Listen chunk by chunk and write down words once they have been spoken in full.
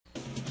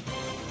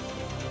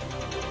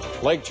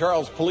Lake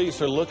Charles police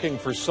are looking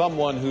for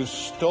someone who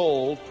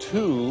stole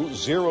 2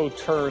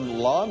 zero-turn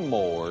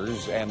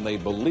lawnmowers, and they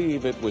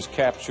believe it was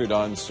captured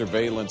on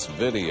surveillance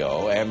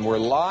video. And we're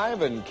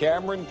live in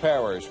Cameron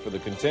Parish for the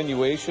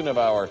continuation of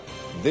our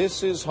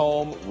This Is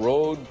Home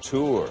road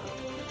tour.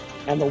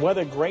 And the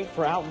weather great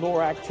for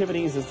outdoor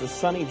activities as the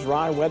sunny,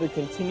 dry weather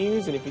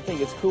continues. And if you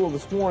think it's cool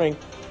this morning,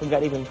 we've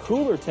got even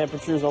cooler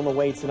temperatures on the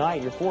way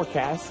tonight. Your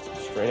forecast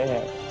straight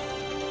ahead.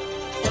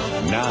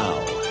 Now,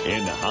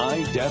 in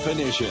high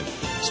definition,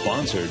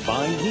 sponsored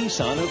by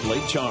Nissan of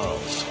Lake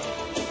Charles.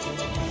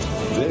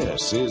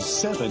 This is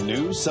 7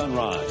 News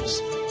Sunrise.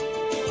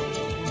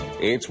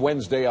 It's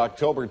Wednesday,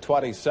 October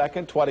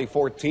 22nd,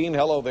 2014.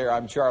 Hello there,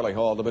 I'm Charlie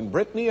Haldeman.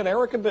 Brittany and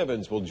Erica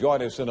Bivens will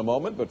join us in a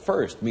moment, but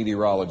first,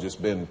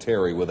 meteorologist Ben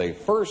Terry with a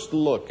first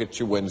look at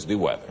your Wednesday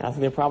weather. I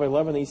think they're probably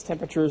loving these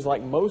temperatures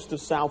like most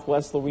of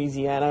southwest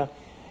Louisiana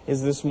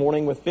is this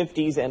morning, with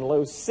 50s and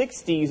low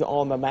 60s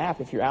on the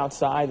map. If you're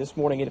outside this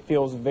morning, it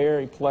feels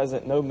very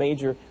pleasant. No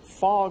major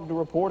fog to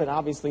report, and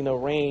obviously no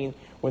rain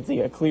with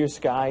the clear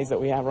skies that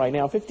we have right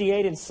now.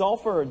 58 in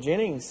Sulphur,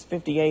 Jennings,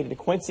 58 at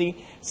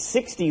Quincy,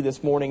 60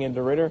 this morning in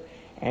DeRidder,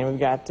 and we've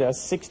got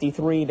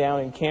 63 down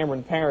in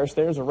Cameron Parish.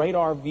 There's a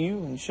radar view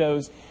and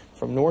shows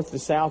from north to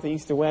south,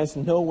 east to west,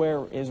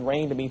 nowhere is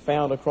rain to be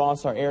found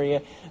across our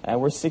area.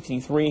 We're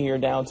 63 here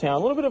downtown. A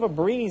little bit of a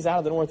breeze out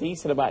of the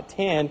northeast at about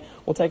 10.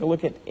 We'll take a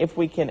look at if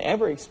we can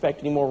ever expect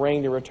any more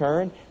rain to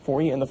return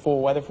for you in the full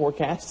weather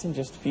forecast in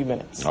just a few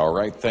minutes. All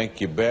right,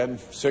 thank you, Ben.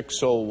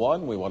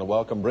 6:01. We want to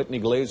welcome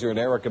Brittany Glazer and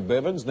Erica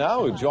Bivens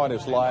now, who join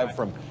us live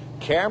from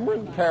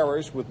Cameron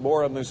Parish with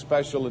more on this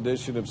special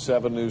edition of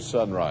 7 News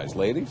Sunrise.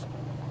 Ladies?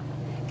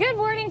 Good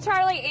morning,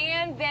 Charlie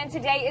and Ben.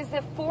 Today is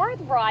the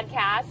 4th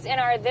broadcast in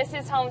our This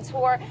Is Home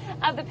tour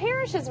of the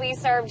parishes we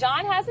serve.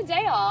 John has a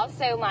day off,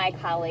 so my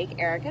colleague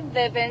Erica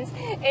Bivens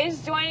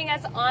is joining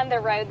us on the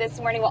road this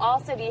morning. We'll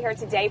also be here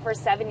today for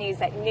 7 News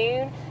at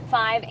noon,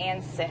 5,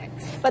 and 6.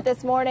 But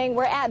this morning,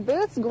 we're at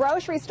Booth's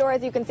Grocery Store,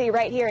 as you can see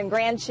right here in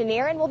Grand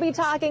Chenier, and we'll be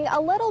talking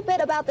a little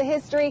bit about the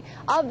history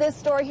of this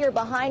store here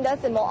behind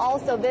us, and we'll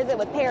also visit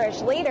with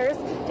parish leaders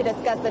to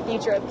discuss the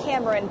future of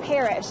Cameron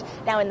Parish.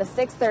 Now, in the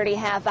 6:30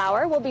 half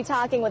hour, we'll be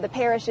talking with the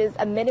parish's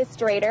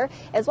administrator,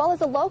 as well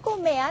as a local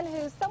man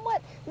who's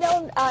somewhat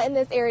known in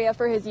this area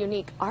for his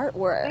unique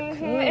artwork.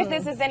 If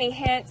this is any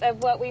hint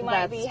of what we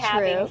might be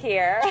having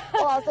here.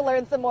 We'll also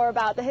learn some more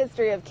about the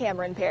history of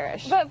Cameron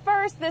Parish. But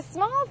first, the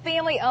small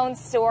family-owned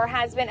store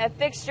has been a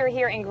fixture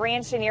here in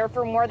Grand Chenier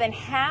for more than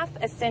half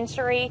a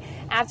century.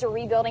 After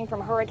rebuilding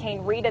from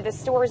Hurricane Rita, the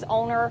store's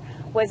owner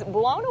was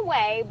blown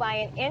away by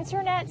an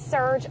internet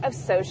surge of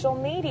social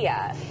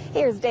media.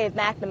 Here's Dave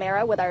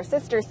McNamara with our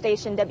sister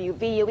station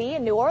WVUE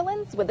in New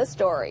Orleans with the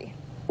story.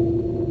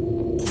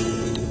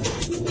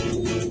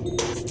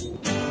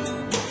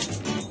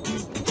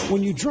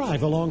 When you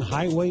drive along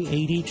Highway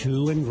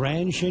 82 in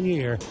Grand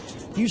Chenier,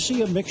 you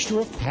see a mixture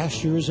of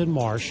pastures and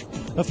marsh,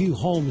 a few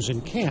homes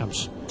and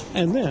camps,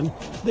 and then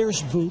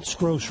there's Booth's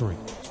Grocery.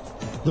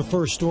 The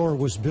first store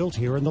was built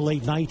here in the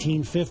late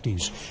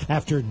 1950s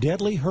after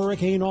deadly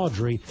Hurricane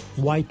Audrey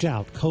wiped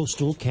out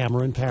coastal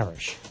Cameron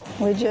Parish.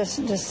 We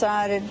just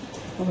decided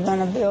we're going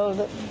to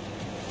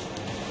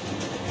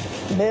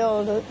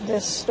build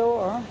this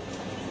store,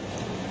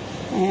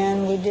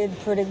 and we did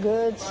pretty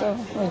good, so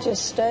we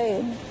just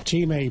stayed.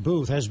 T-May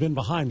Booth has been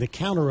behind the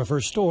counter of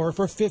her store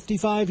for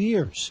 55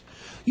 years.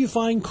 You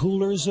find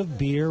coolers of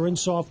beer and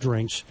soft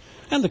drinks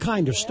and the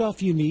kind of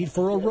stuff you need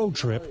for a road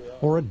trip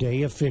or a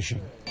day of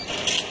fishing.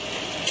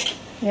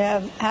 You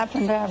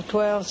happen to have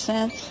 12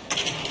 cents?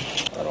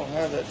 I don't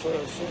have that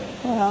 12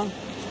 cents. Well,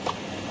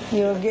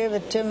 you'll give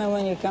it to me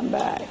when you come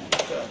back.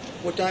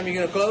 What time are you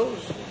going to close?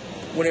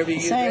 Whenever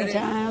you get ready?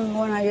 Same time,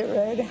 when I get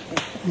ready.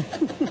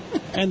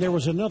 And there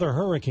was another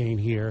hurricane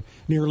here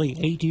nearly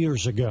 8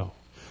 years ago.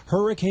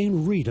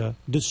 Hurricane Rita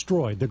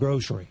destroyed the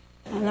grocery.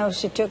 I know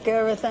she took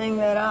everything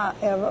that I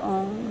ever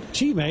owned.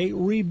 T-May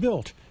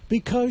rebuilt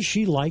because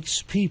she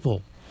likes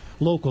people.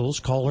 Locals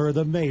call her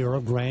the mayor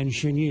of Grand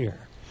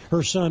Chenier.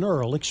 Her son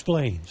Earl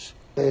explains.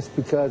 It's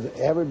because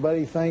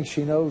everybody thinks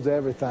she knows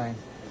everything,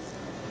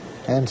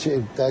 and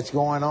that's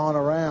going on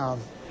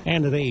around.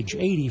 And at age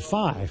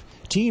 85,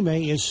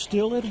 T-May is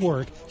still at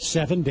work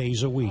 7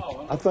 days a week.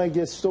 I think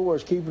this store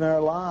is keeping her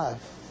alive.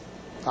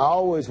 I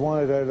always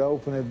wanted her to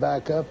open it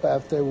back up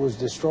after it was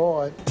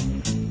destroyed.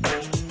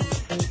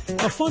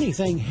 A funny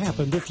thing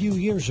happened a few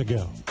years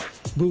ago.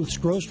 Booth's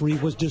Grocery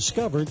was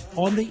discovered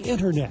on the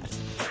internet,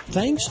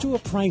 thanks to a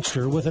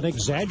prankster with an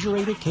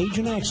exaggerated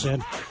Cajun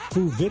accent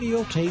who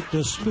videotaped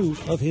a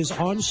spoof of his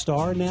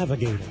OnStar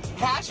navigator.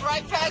 Pass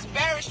right past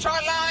Barry's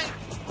chart line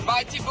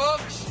by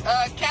T-Books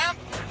camp.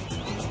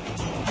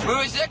 We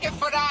was looking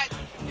for that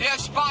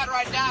spot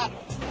right now.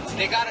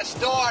 They got a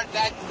store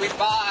that we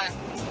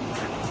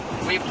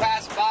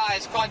pass by.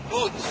 It's called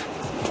Boots.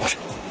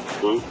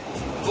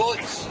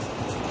 Boots.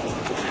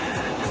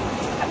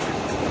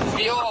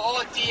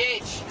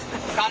 B-O-O-T-H,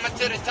 comma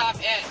to the top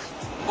S.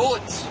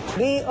 Boots.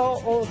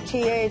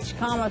 B-O-O-T-H,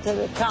 comma to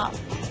the top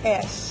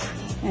S.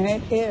 And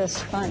it is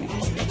funny.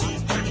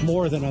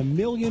 More than 1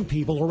 million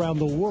people around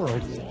the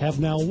world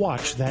have now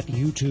watched that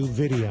YouTube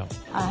video.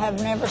 I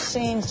have never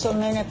seen so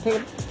many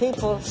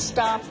people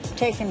stop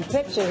taking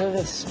pictures of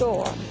this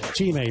store.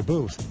 T-May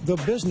Booth, the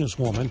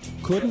businesswoman,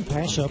 couldn't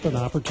pass up an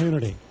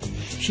opportunity.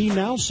 She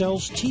now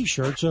sells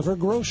T-shirts of her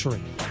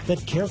grocery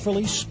that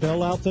carefully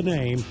spell out the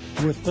name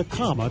with the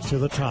comma to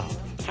the top.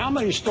 How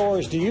many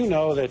stores do you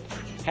know that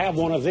have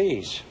one of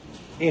these?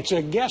 It's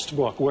a guest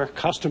book where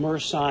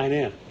customers sign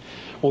in.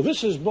 Well,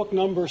 this is book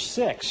number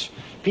 6.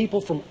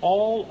 People from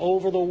all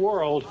over the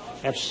world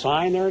have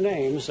signed their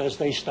names as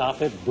they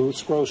stop at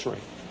Booth's Grocery.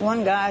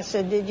 One guy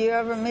said, "Did you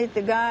ever meet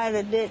the guy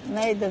that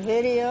made the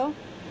video?"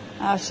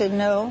 I said,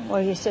 "No."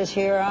 Well, he says,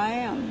 "Here I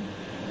am."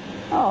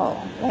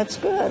 "Oh, that's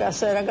good." I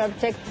said, "I got to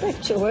take a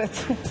picture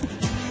with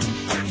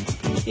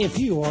you." If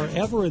you are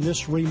ever in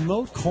this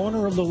remote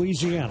corner of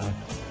Louisiana,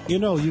 you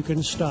know you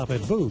can stop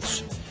at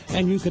Booth's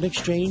and you can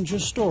exchange a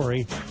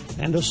story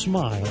and a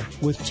smile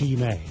with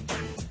T-May.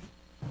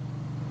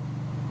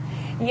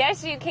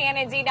 Yes, you can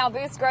indeed. Now,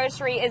 Booth's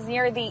Grocery is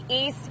near the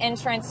east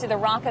entrance to the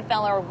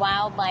Rockefeller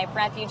Wildlife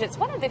Refuge. It's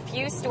one of the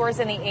few stores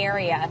in the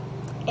area.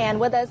 And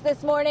with us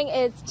this morning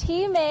is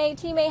T-May.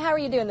 T-May, how are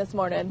you doing this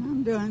morning?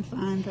 I'm doing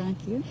fine,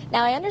 thank you.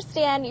 Now, I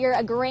understand you're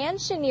a Grand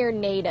Chenier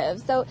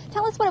native, so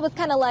tell us what it was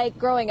kind of like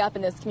growing up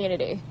in this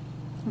community.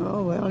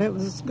 Oh, well, it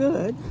was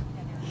good.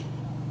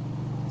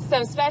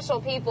 Some special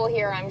people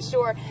here, I'm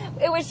sure.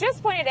 It was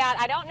just pointed out,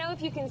 I don't know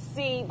if you can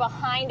see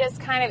behind us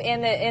kind of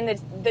in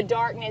the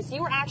darkness,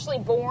 you were actually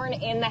born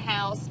in the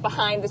house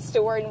behind the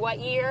store in what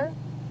year?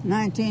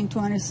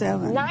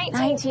 1927.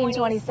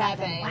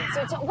 1927.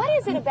 Wow. So what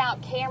is it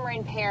about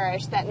Cameron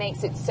Parish that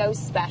makes it so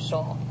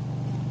special?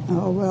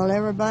 Oh, well,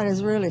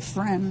 everybody's really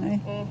friendly.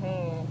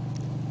 Mm-hmm.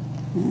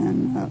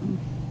 And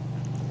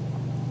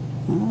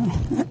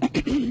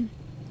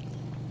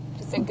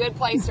It's a good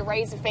place to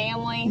raise a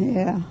family.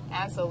 yeah.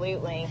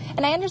 Absolutely.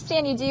 And I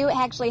understand you do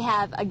actually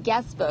have a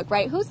guest book,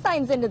 right? Who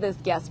signs into this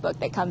guest book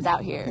that comes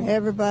out here?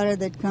 Everybody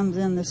that comes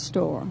in the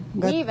store.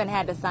 We even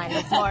had to sign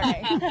this morning.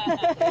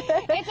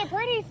 It's a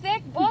pretty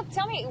thick book.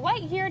 Tell me,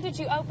 what year did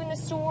you open the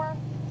store?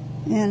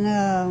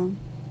 In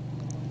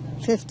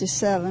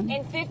 57.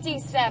 In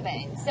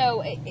 57.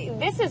 So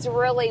this is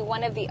really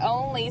one of the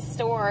only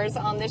stores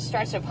on this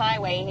stretch of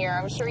highway here.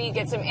 I'm sure you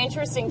get some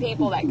interesting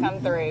people that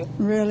come through.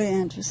 Really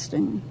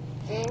interesting.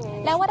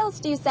 Mm-hmm. Now, what else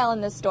do you sell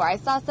in this store? I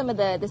saw some of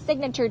the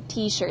signature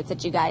T-shirts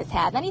that you guys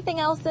have. Anything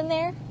else in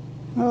there?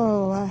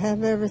 Oh, I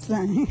have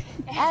everything.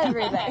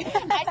 Everything.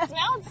 I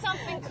smelled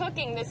something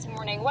cooking this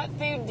morning. What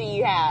food do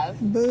you have?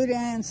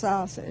 Boudin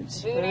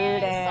sausage.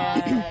 Boudin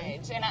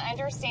sausage. And I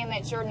understand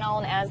that you're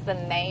known as the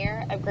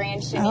mayor of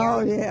Grand Chenier. Oh,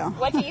 yeah.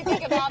 What do you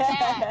think about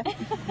that?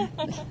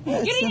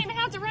 You didn't even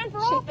have to run for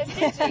office,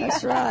 did you?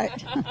 That's right.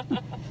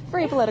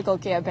 Free political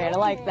campaign. I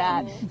like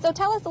that. So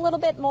tell us a little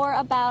bit more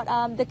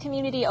about the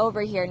community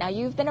over here. Now,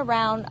 you've been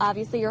around,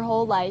 obviously, your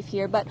whole life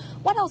here, but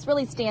what else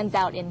really stands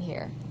out in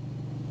here?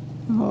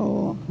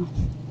 Oh.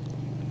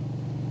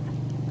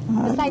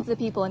 Besides the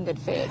people and good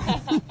food.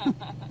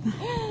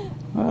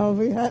 Well,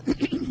 we had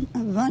a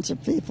bunch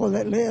of people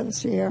that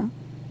lives here.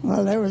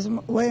 Well, there was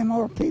way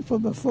more people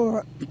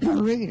before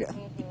Rita.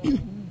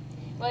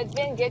 Well, it's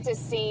been good to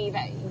see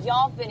that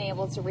y'all have been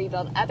able to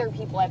rebuild. Other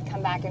people have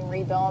come back and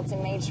rebuilt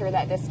and made sure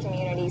that this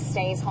community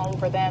stays home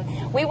for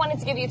them. We wanted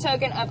to give you a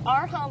token of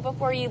our home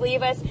before you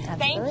leave us. Absolutely.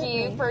 Thank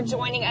you for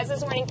joining us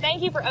this morning.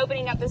 Thank you for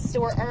opening up the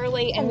store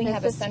early. And we this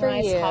have a is for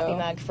Sunrise you. coffee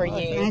mug for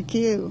you. Thank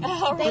you.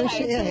 All right.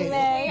 Appreciate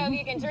it. We hope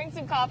you can drink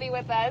some coffee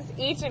with us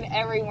each and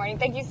every morning.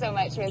 Thank you so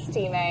much, Miss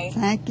T-May.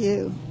 Thank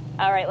you.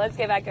 All right, let's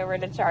get back over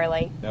to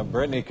Charlie. Now,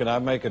 Brittany, can I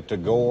make a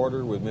to-go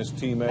order with Miss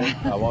T-May?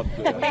 I want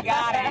We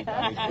got it.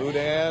 I need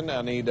boudin.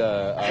 I need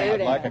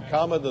I'd like a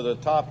comma to the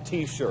top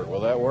T-shirt. Will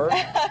that work?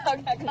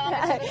 Okay,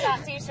 comment to the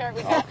top T-shirt.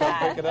 We got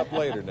that. Pick it up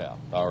later now.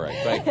 All right,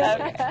 thank you.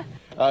 Okay.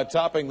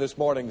 Topping this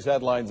morning's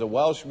headlines, a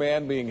Welsh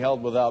man being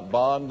held without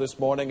bond this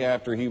morning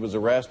after he was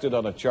arrested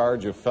on a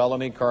charge of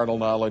felony carnal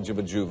knowledge of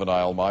a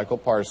juvenile. Michael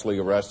Parsley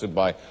arrested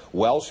by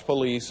Welsh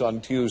police on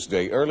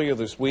Tuesday. Earlier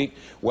this week,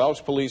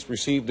 Welsh police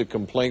received a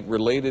complaint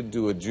related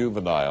to a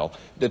juvenile.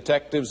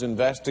 Detectives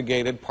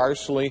investigated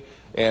Parsley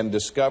and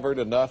discovered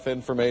enough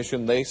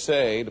information, they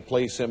say, to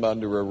place him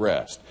under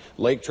arrest.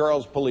 Lake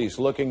Charles police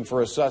looking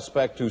for a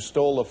suspect who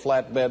stole a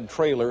flatbed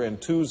trailer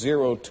and 2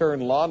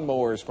 zero-turn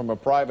lawnmowers from a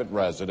private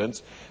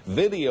residence.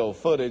 Video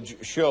footage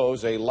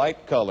shows a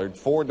light-colored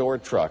four-door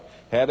truck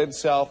headed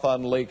south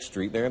on Lake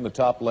Street, there in the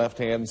top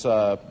left-hand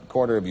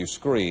corner of your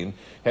screen,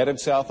 headed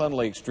south on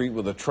Lake Street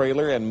with a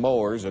trailer and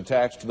mowers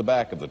attached to the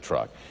back of the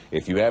truck.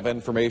 If you have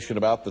information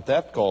about the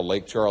theft, call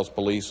Lake Charles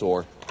Police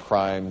or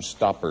Crime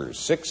Stoppers.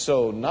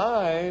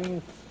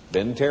 6:09,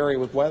 Ben Terry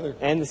with weather.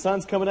 And the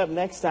sun's coming up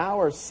next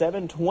hour.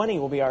 7:20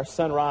 will be our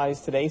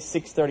sunrise today,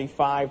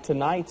 6:35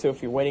 tonight. So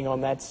if you're waiting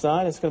on that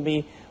sun, it's going to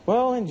be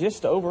Well, in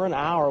just over an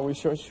hour, we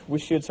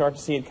should start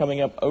to see it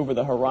coming up over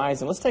the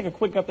horizon. Let's take a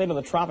quick update on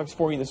the tropics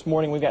for you this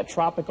morning. We've got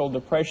Tropical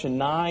Depression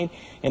 9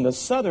 in the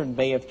southern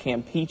Bay of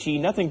Campeche.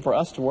 Nothing for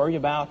us to worry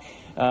about.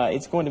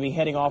 It's going to be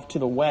heading off to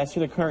the west.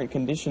 Here are the current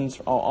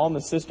conditions on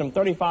the system.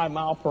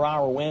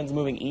 35-mile-per-hour winds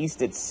moving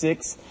east at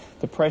 6.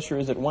 The pressure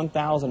is at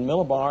 1,000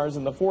 millibars,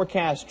 and the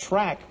forecast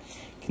track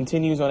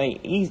continues on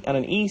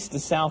an east to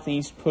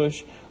southeast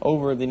push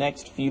over the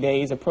next few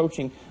days,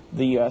 approaching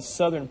the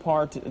southern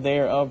part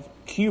there of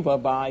Cuba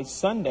by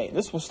Sunday.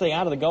 This will stay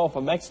out of the Gulf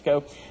of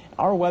Mexico.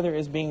 Our weather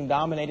is being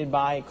dominated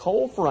by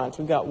cold fronts.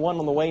 We've got one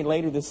on the way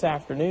later this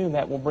afternoon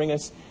that will bring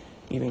us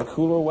even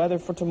cooler weather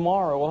for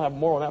tomorrow. We'll have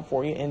more on that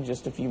for you in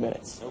just a few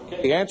minutes.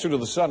 Okay. The answer to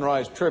the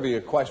Sunrise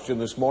Trivia question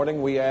this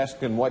morning, we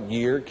asked in what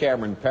year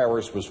Cameron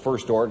Parish was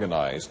first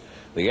organized.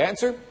 The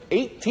answer,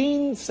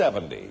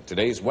 1870.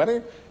 Today's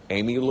winner,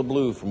 Amy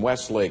LeBlue from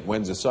Westlake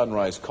wins a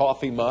Sunrise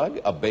coffee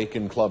mug, a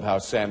Bacon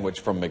Clubhouse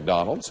sandwich from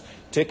McDonald's,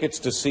 tickets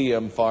to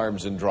CM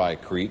Farms in Dry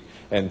Creek,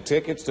 and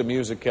tickets to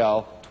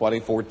Musical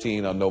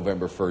 2014 on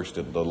November 1st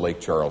at the Lake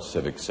Charles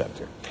Civic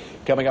Center.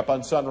 Coming up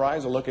on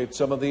Sunrise, a look at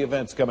some of the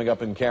events coming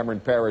up in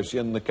Cameron Parish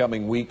in the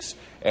coming weeks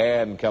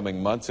and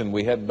coming months, and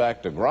we head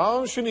back to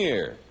Grand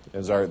Chenier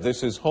as our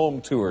This Is Home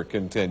tour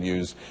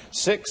continues.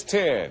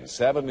 6:10,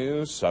 7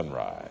 News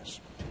Sunrise.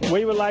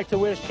 We would like to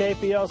wish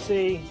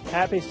KPLC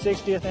happy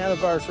 60th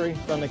anniversary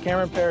from the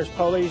Cameron Parish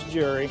Police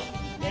Jury.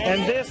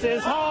 And this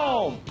is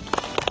home!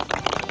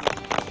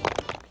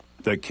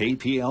 The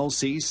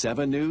KPLC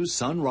 7 News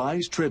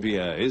Sunrise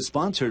Trivia is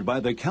sponsored by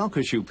the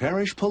Calcasieu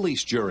Parish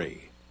Police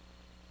Jury.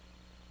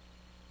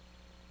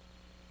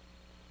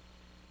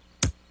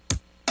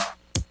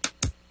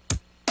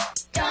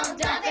 Don't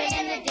dump it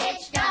in the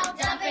ditch, don't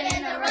dump it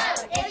in the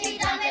road. If you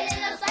dump it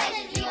in those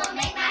places, you will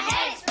make my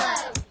head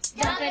explode.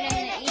 Dump it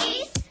in the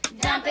east,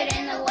 dump it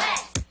in the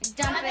west.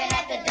 Dump it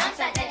at the dump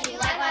site that you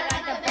like, what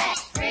like the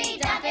best. Free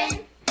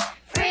dumping,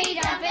 free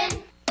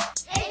dumping.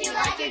 If you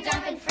like your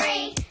dumping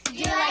free,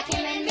 you like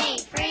him and me.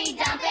 Free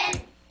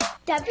dumping.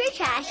 Dump your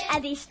trash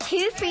at these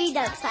 2 free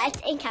dump sites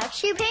in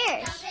Calcasieu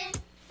Parish.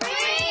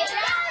 Free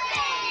dumping!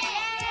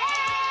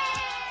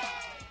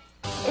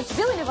 It's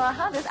Billy Navarre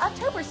Honda's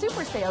October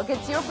Super Sale. Get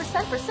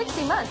 0% for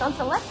 60 months on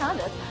select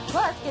Hondas.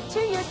 Plus, get 2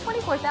 years,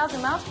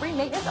 24,000 miles free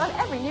maintenance on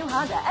every new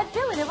Honda at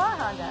Billy Navarre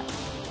Honda.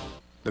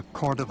 The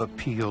Court of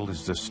Appeal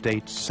is the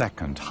state's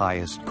second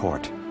highest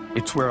court.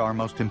 It's where our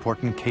most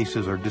important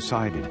cases are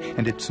decided,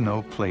 and it's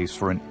no place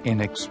for an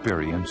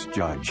inexperienced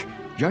judge.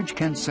 Judge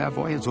Ken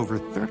Savoy has over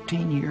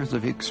 13 years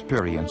of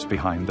experience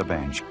behind the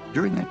bench.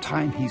 During that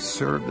time, he's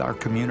served our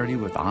community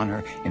with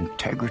honor,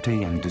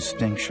 integrity, and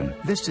distinction.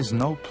 This is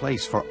no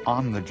place for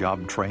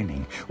on-the-job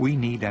training. We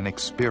need an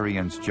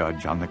experienced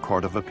judge on the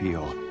Court of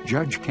Appeal.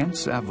 Judge Ken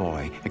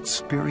Savoy,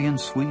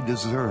 experience we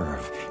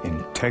deserve,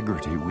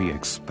 integrity we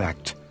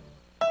expect.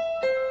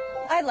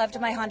 I loved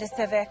my Honda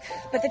Civic,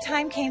 but the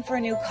time came for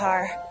a new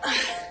car.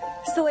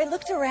 So I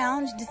looked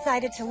around,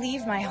 decided to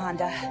leave my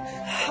Honda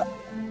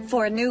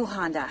for a new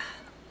Honda.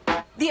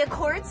 The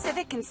Accord,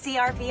 Civic, and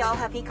CR-V all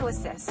have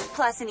Eco-Assist,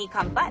 plus an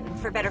Ecom button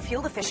for better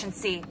fuel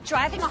efficiency.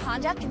 Driving a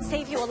Honda can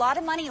save you a lot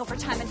of money over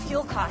time and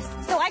fuel costs,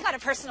 so I got a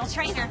personal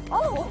trainer.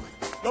 Oh!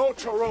 No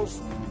churros.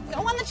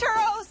 Don't want the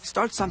churros!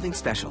 Start something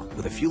special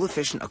with a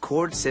fuel-efficient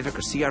Accord, Civic,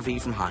 or CR-V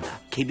from Honda.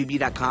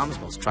 KBB.com's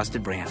most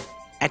trusted brand.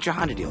 At your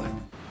Honda dealer.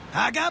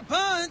 I got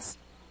buns.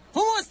 Who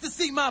wants to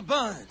see my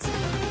buns?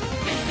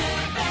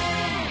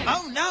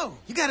 Oh, no.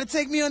 You got to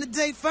take me on a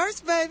date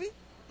first, baby.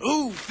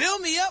 Ooh, fill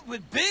me up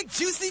with big,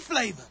 juicy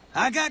flavor.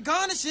 I got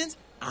garnishings.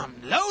 I'm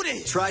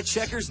loaded. Try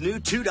Checkers' new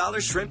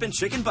 $2 Shrimp and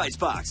Chicken Bites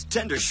box.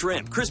 Tender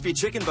shrimp, crispy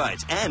chicken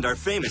bites, and our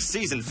famous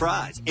seasoned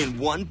fries in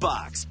one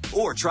box.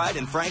 Or try it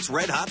in Frank's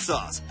Red Hot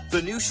Sauce.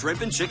 The new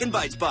Shrimp and Chicken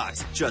Bites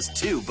box. Just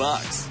 $2.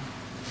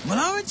 Well,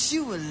 aren't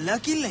you a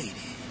lucky lady?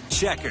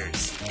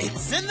 Checkers.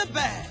 It's in the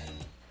bag.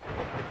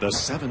 The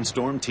 7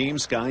 Storm Team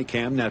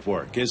Skycam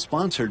Network is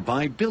sponsored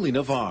by Billy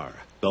Navarre,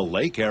 the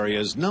Lake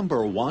Area's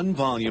 #1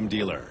 volume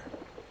dealer.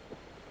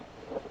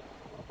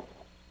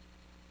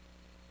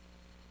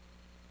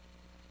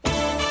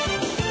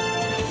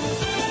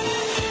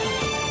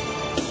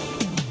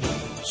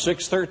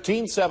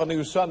 (6:13) 7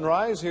 News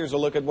Sunrise. Here's a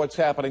look at what's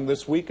happening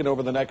this week and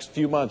over the next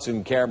few months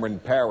in Cameron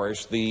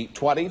Parish. The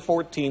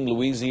 2014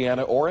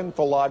 Louisiana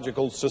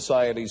Ornithological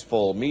Society's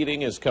fall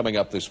meeting is coming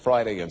up this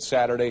Friday and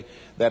Saturday.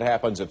 That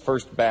happens at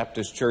First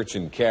Baptist Church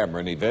in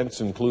Cameron.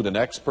 Events include an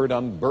expert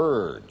on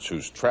birds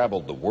who's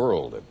traveled the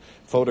world and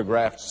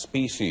photographed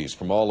species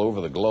from all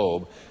over the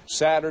globe.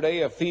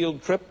 Saturday, a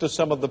field trip to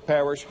some of the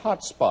parish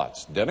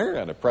hotspots, dinner,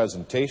 and a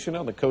presentation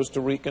on the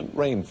Costa Rican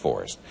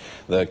rainforest.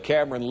 The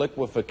Cameron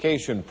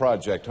Liquefaction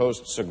Project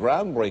hosts a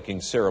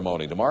groundbreaking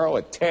ceremony tomorrow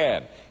at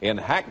 10 in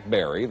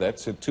Hackberry.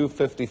 That's at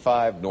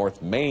 255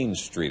 North Main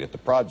Street at the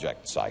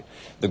project site.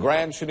 The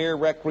Grand Chenier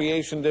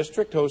Recreation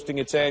District hosting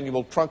its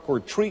annual trunk or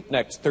treat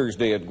next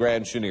Thursday at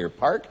Grand Chenier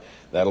Park.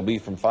 That'll be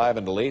from 5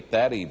 until 8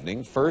 that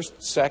evening.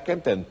 First,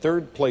 second, and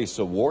third place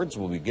awards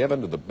will be given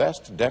to the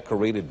best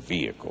decorated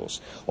vehicles.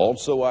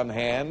 Also on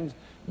hand,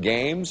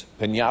 Games,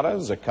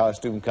 piñatas, a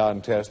costume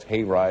contest,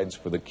 hay rides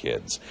for the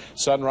kids.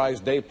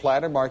 Sunrise Day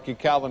planner, mark your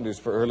calendars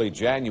for early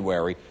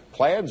January.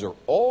 Plans are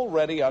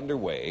already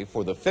underway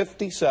for the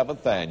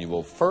 57th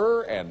Annual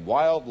Fur and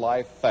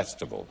Wildlife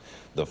Festival.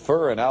 The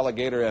fur and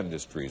alligator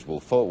industries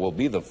will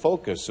be the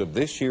focus of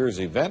this year's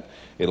event.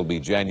 It'll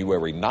be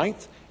January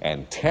 9th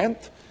and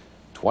 10th.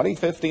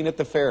 2015 at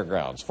the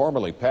fairgrounds,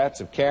 formerly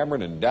Pat's of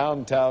Cameron in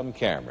downtown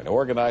Cameron.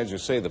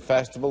 Organizers say the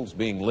festival is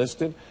being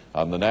listed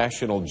on the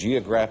National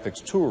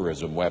Geographic's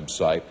tourism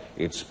website.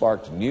 It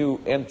sparked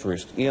new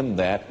interest in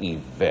that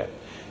event.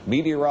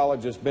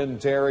 Meteorologist Ben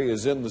Terry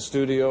is in the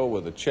studio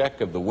with a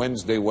check of the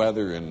Wednesday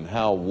weather and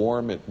how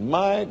warm it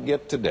might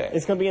get today.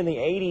 It's going to be in the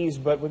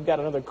 80s, but we've got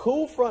another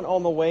cool front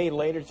on the way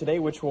later today,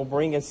 which will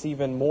bring us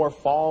even more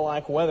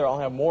fall-like weather. I'll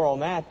have more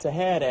on that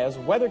ahead as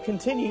weather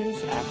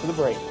continues after the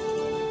break.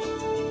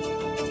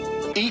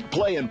 Eat,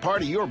 play, and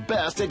party your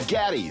best at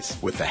Gaddy's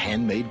with the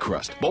handmade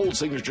crust, bold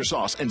signature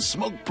sauce, and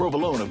smoked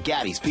provolone of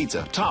Gaddy's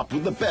Pizza, topped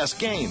with the best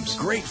games.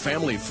 Great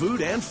family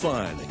food and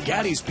fun.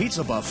 Gaddy's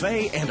Pizza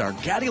Buffet and our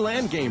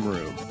Gaddyland Game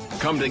Room.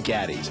 Come to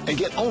Gaddy's and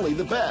get only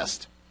the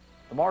best.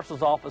 The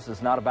Marshal's office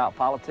is not about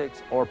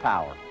politics or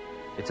power.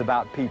 It's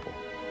about people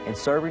and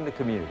serving the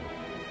community.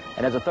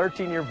 And as a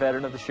 13-year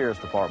veteran of the Sheriff's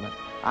Department,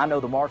 I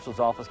know the Marshal's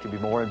office can be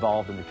more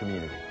involved in the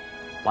community,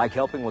 like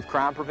helping with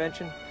crime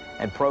prevention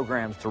and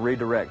programs to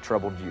redirect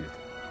troubled youth.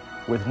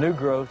 With new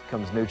growth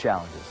comes new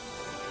challenges.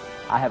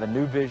 I have a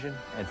new vision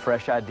and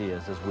fresh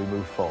ideas as we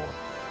move forward.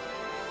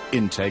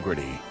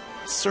 Integrity,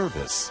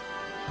 service,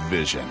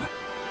 vision.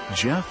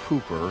 Jeff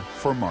Hooper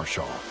for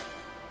Marshall.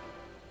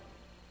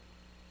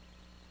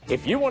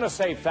 If you want to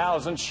save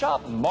thousands,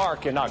 shop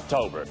Mark in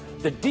October.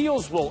 The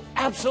deals will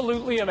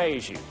absolutely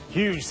amaze you.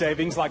 Huge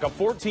savings like a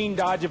 14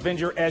 Dodge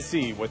Avenger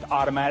SE with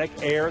automatic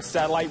air,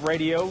 satellite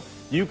radio,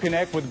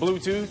 Uconnect with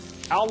Bluetooth,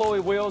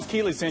 alloy wheels,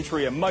 keyless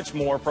entry, and much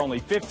more for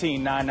only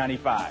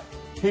 $15,995.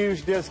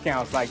 Huge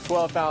discounts like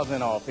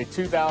 $12,000 off a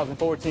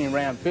 2014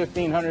 Ram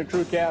 1500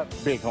 Crew Cab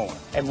Bighorn.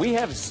 And we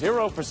have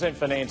 0%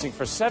 financing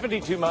for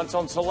 72 months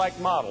on select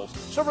models.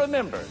 So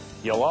remember,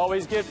 you'll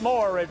always get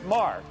more at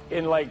Mark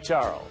in Lake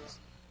Charles.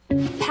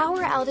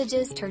 Power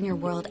outages turn your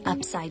world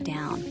upside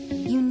down.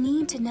 You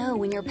need to know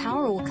when your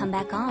power will come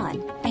back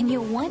on, and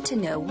you'll want to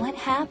know what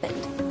happened.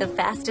 The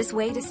fastest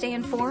way to stay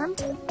informed?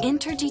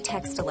 Entergy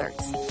Text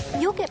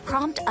Alerts. You'll get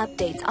prompt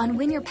updates on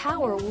when your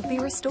power will be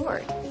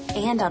restored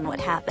and on what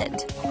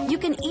happened. You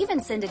can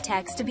even send a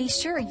text to be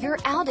sure your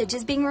outage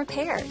is being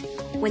repaired.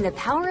 When the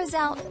power is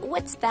out,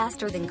 what's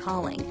faster than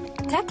calling?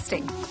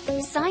 Texting.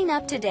 Sign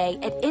up today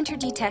at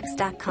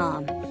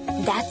EntergyText.com.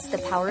 That's the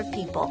power of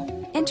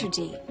people.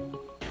 Entergy.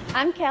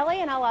 I'm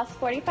Kelly, and I lost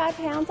 45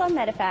 pounds on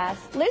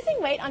Medifast.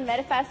 Losing weight on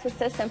Medifast was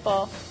so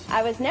simple.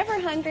 I was never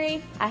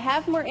hungry, I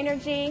have more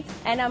energy,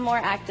 and I'm more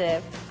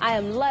active. I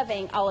am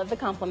loving all of the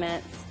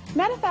compliments.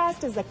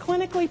 Medifast is a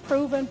clinically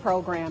proven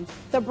program.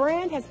 The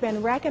brand has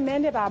been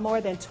recommended by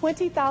more than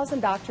 20,000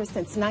 doctors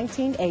since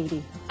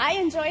 1980. I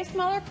enjoy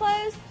smaller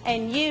clothes,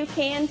 and you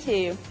can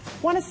too.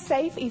 Want a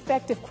safe,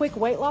 effective, quick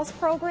weight loss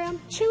program?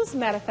 Choose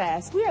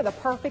Medifast. We are the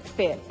perfect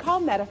fit. Call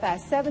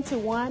Medifast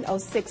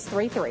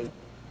 721-0633.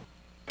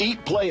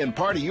 Eat, play, and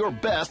party your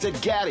best at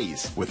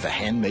Gaddy's with the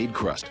handmade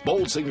crust,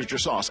 bold signature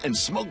sauce, and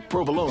smoked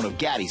provolone of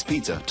Gaddy's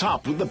Pizza,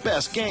 topped with the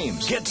best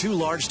games. Get 2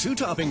 large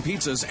 2-topping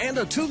pizzas and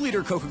a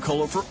 2-liter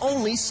Coca-Cola for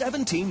only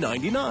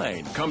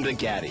 $17.99. Come to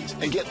Gaddy's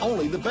and get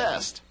only the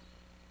best.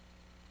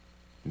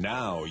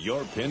 Now,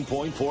 your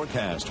pinpoint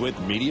forecast with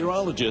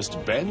meteorologist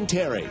Ben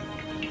Terry.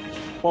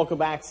 Welcome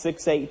back,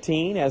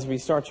 6:18, as we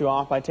start you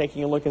off by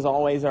taking a look, as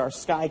always, our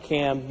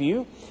Skycam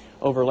view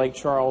over Lake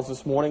Charles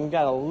this morning. We've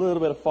got a little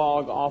bit of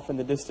fog off in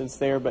the distance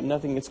there, but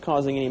nothing that's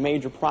causing any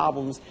major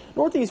problems.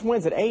 Northeast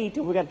winds at 8,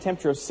 and we've got a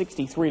temperature of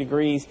 63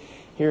 degrees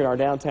here at our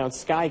downtown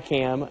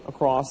Skycam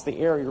across the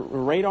area.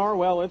 Radar,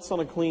 well, it's on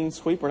a clean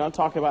sweep. We're not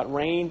talking about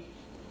rain.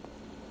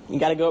 You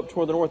got to go up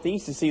toward the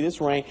northeast to see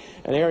this rain.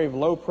 An area of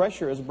low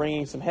pressure is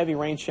bringing some heavy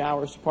rain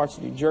showers to parts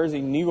of New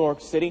Jersey. New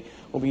York City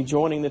will be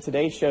joining the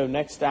Today Show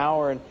next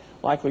hour, and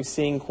likely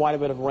seeing quite a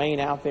bit of rain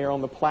out there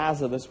on the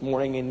plaza this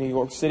morning in New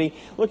York City.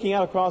 Looking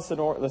out across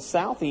the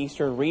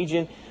southeastern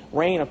region,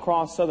 rain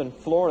across southern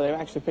Florida. They've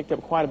actually picked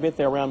up quite a bit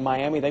there around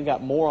Miami. They've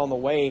got more on the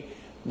way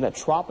from that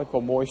tropical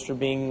moisture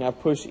being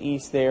pushed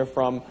east there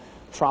from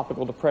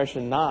Tropical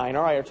Depression 9.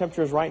 All right, our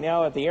temperatures right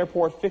now at the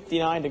airport,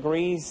 59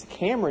 degrees.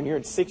 Cameron, you're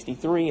at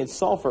 63, and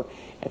Sulphur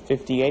at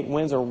 58.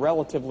 Winds are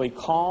relatively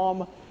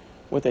calm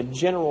with a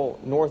general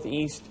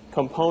northeast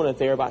component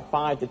there, about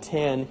 5 to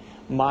 10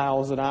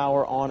 miles an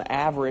hour on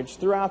average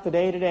throughout the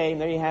day today. And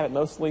there you have it,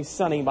 mostly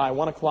sunny. By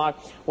 1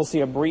 o'clock, we'll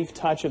see a brief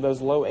touch of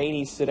those low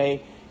 80s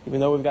today.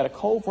 Even though we've got a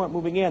cold front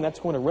moving in, that's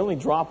going to really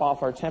drop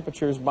off our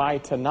temperatures by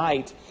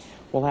tonight.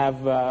 We'll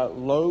have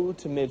low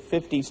to mid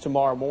 50s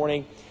tomorrow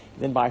morning.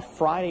 Then by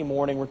Friday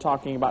morning, we're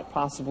talking about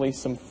possibly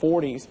some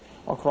 40s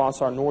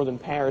across our northern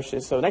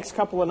parishes. So the next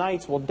couple of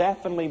nights will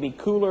definitely be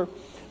cooler,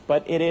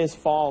 but it is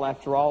fall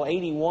after all.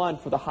 81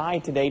 for the high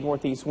today,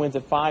 northeast winds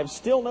at 5.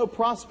 Still no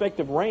prospect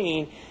of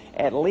rain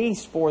at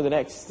least for the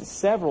next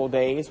several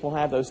days. We'll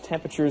have those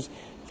temperatures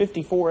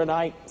 54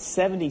 tonight,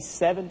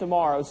 77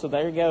 tomorrow. So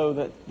there you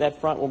go. That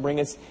front will bring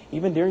us,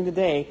 even during the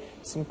day,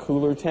 some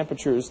cooler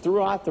temperatures.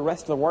 Throughout the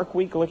rest of the work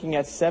week, looking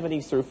at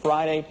 70s through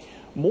Friday.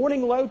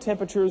 Morning low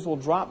temperatures will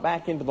drop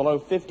back into the low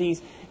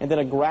 50s, and then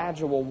a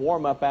gradual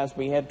warm-up as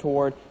we head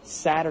toward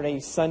Saturday,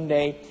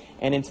 Sunday,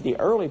 and into the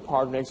early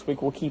part of next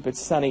week. We'll keep it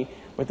sunny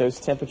with those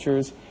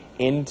temperatures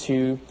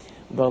into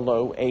the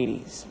low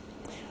 80s.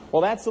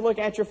 Well, that's a look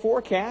at your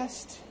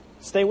forecast.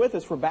 Stay with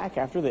us. We're back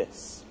after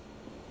this.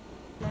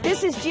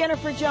 This is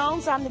Jennifer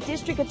Jones. I'm the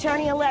District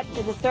Attorney-elect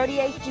for the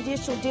 38th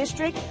Judicial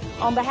District.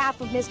 On behalf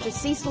of Mr.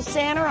 Cecil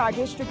Sanner, our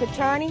District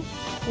Attorney,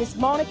 Ms.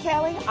 Mona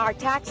Kelly, our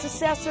Tax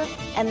Assessor,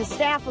 and the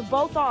staff of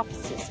both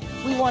offices,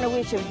 we want to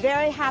wish a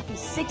very happy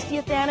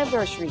 60th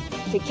anniversary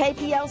to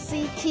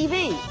KPLC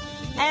TV.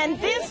 And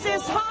this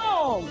is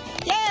home!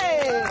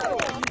 Yay!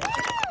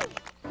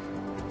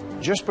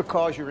 Just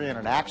because you're in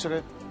an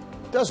accident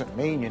doesn't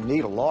mean you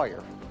need a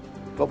lawyer.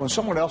 But when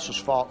someone else's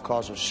fault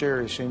causes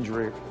serious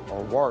injury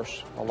or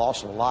worse, a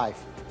loss of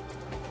life,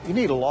 you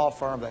need a law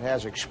firm that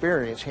has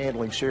experience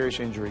handling serious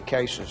injury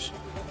cases.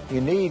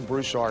 You need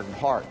Broussard &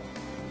 Hart.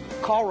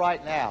 Call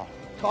right now.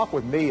 Talk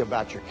with me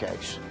about your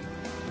case.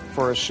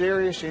 For a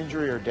serious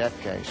injury or death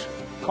case,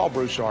 call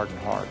Broussard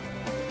 & Hart.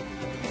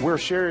 We're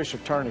serious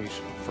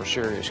attorneys for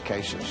serious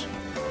cases.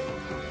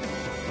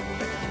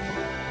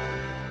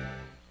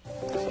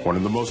 One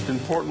of the most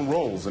important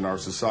roles in our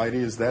society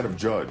is that of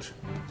judge.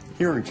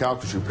 Here in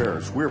Calcasieu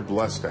Parish, we're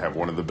blessed to have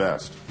one of the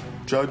best,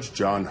 Judge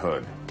John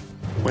Hood.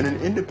 When an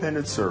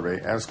independent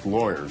survey asked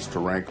lawyers to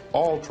rank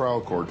all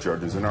trial court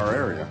judges in our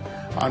area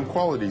on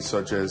qualities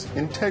such as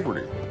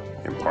integrity,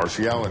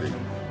 impartiality,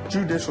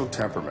 judicial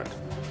temperament,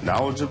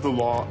 knowledge of the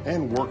law,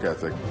 and work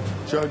ethic,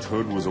 Judge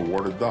Hood was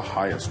awarded the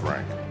highest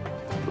rank.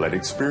 Let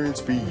experience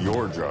be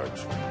your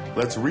judge.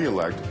 Let's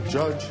re-elect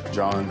Judge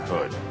John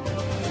Hood.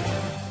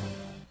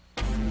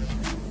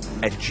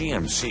 At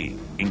GMC,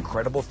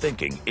 incredible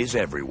thinking is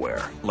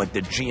everywhere, like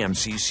the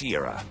GMC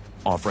Sierra,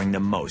 offering the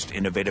most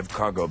innovative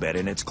cargo bed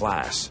in its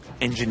class,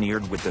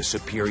 engineered with the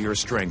superior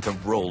strength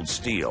of rolled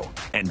steel,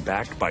 and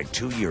backed by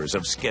 2 years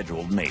of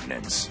scheduled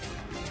maintenance.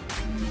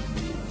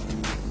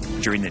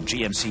 During the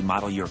GMC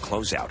model year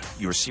closeout,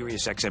 your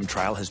SiriusXM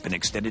trial has been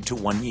extended to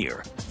 1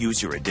 year.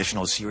 Use your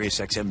additional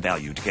SiriusXM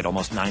value to get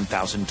almost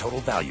 $9,000 total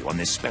value on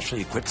this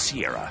specially equipped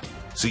Sierra.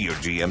 See your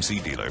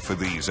GMC dealer for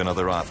these and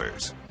other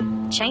offers.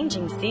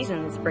 Changing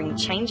seasons bring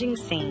changing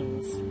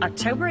scenes.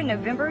 October and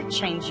November,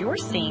 change your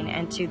scene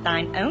and to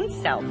thine own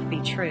self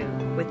be true.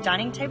 With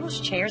dining tables,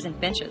 chairs, and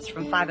benches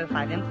from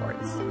 505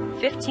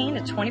 Imports. 15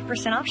 to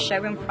 20% off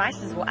showroom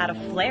prices will add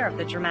a flair of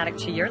the dramatic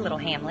to your little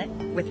hamlet.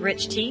 With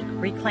rich teak,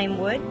 reclaimed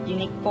wood,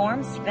 unique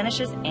forms,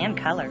 finishes, and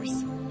colors.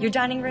 Your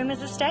dining room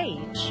is a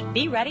stage.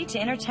 Be ready to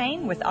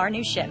entertain with our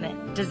new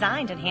shipment,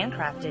 designed and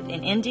handcrafted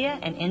in India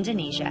and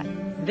Indonesia.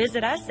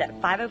 Visit us at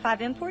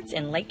 505 Imports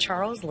in Lake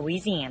Charles,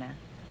 Louisiana.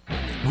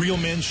 Real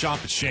men shop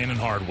at Shannon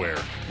Hardware.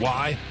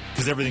 Why?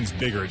 Because everything's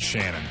bigger at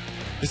Shannon.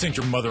 This ain't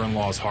your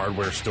mother-in-law's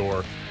hardware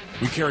store.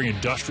 We carry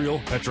industrial,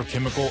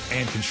 petrochemical,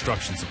 and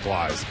construction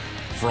supplies.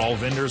 For all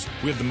vendors,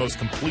 we have the most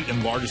complete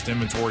and largest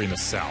inventory in the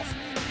South.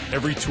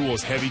 Every tool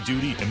is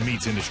heavy-duty and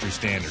meets industry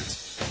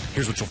standards.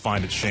 Here's what you'll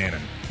find at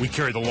Shannon. We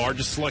carry the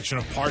largest selection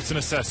of parts and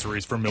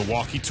accessories from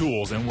Milwaukee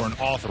Tools, and we're an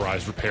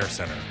authorized repair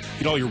center.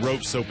 Get all your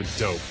rope, soap, and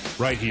dope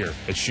right here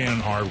at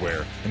Shannon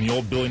Hardware in the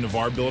old Billy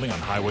Navarre building on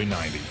Highway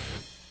 90.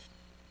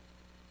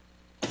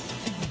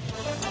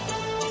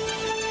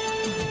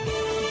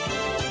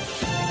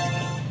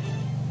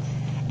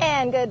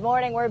 And good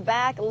morning. We're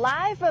back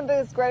live from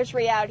Booth's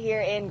Grocery out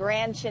here in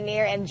Grand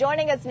Chenier. And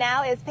joining us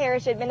now is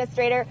Parish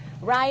Administrator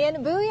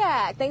Ryan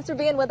Buyak. Thanks for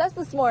being with us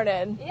this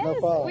morning. Yes,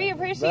 we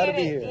appreciate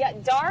it. Yeah,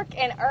 dark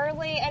and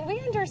early, and we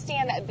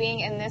understand that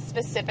being in this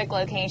specific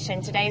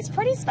location today is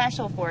pretty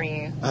special for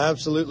you.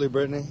 Absolutely,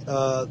 Brittany.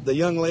 The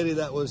young lady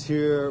that was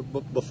here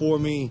before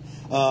me,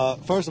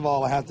 first of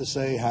all, I have to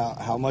say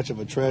how much of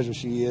a treasure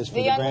she is for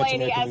the Grand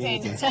Chenier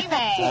community. As in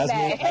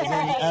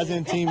teammate. As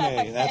in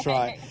teammate, that's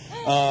right.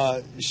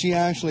 She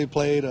actually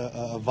played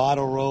a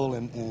vital role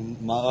in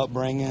my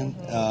upbringing.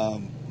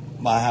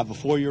 I have a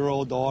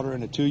 4-year-old daughter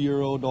and a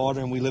 2-year-old daughter,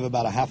 and we live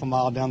about a half a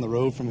mile down the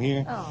road from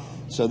here. Oh.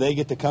 So they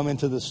get to come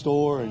into the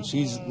store, and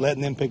she's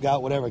letting them pick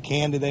out whatever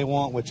candy they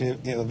want, which it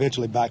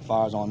eventually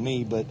backfires on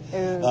me. But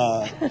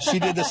she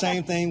did the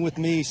same thing with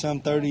me some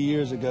 30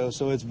 years ago,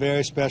 so it's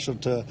very special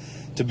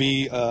to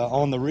be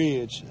on the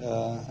ridge,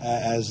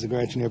 as the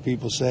Grand Chenier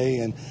people say.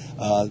 And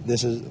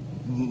this is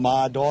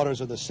my daughters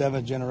are the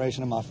 7th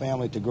generation of my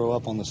family to grow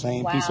up on the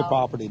same piece of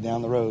property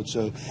down the road.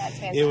 So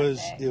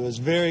it was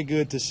very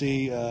good to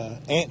see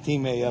Aunt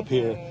Teammate up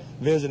here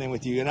visiting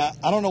with you. And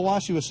I don't know why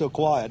she was so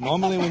quiet.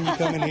 Normally when you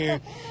come in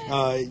here,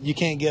 you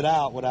can't get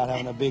out without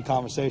having a big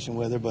conversation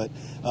with her, but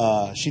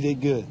she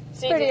did good.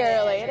 Pretty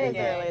early. It is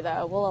early,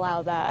 though. We'll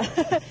allow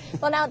that.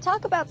 Well, now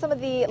talk about some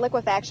of the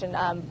liquefaction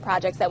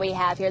projects that we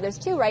have here. There's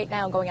two right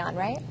now going on,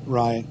 right?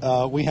 Right.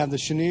 We have the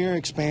Cheniere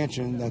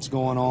expansion that's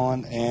going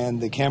on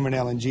and the Cameron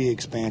LNG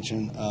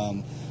expansion.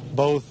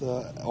 Both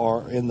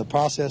are in the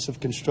process of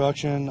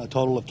construction, a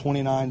total of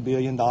 $29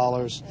 billion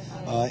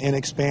in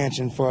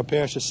expansion for a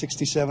parish of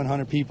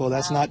 6,700 people.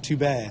 That's not too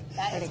bad.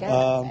 Pretty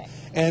good.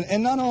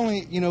 And not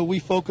only, you know, we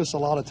focus a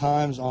lot of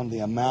times on the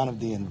amount of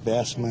the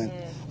investment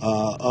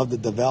of the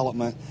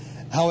development.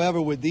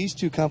 However, with these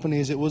two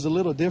companies, it was a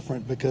little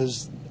different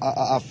because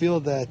I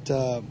feel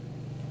that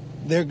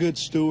they're good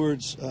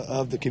stewards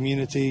of the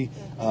community.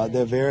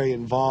 They're very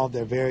involved.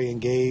 They're very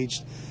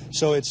engaged.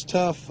 So it's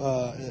tough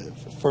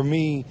for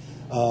me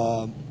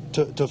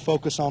to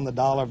focus on the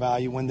dollar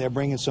value when they're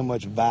bringing so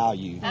much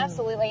value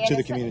to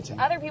the community.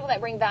 Other people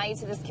that bring value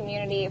to this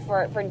community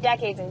for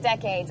decades and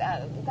decades.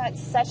 We've got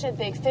such a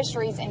big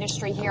fisheries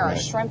industry here, our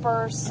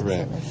shrimpers.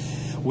 Correct.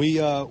 We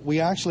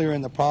actually are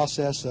in the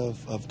process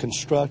of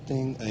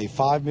constructing a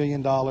 $5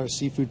 million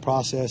seafood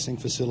processing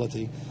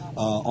facility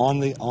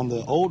on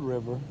the old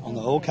river, on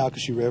the old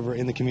Calcasieu River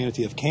in the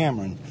community of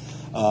Cameron.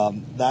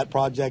 That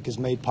project is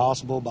made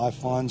possible by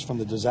funds from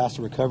the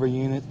Disaster Recovery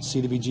Unit,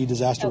 CDBG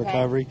Disaster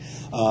Recovery,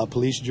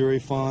 police jury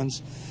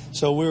funds.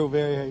 So we're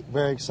very,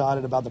 very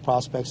excited about the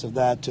prospects of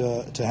that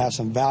to have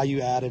some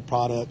value-added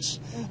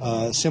products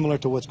similar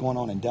to what's going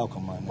on in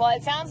Delcom right now. Well,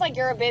 it sounds like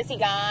you're a busy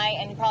guy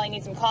and you probably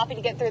need some coffee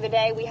to get through the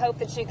day. We hope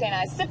that you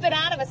can sip it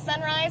out of a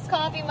Sunrise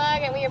coffee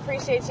mug, and we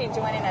appreciate you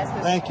joining us this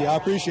morning. Thank you. I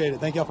appreciate it.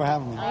 Thank you all for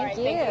having me. All right,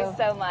 thank you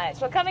so much.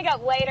 Well, coming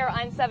up later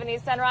on 70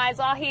 Sunrise,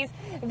 while he's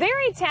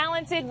very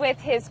talented with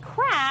his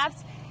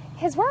craft,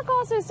 his work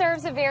also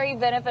serves a very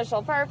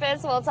beneficial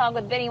purpose. We'll talk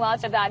with Benny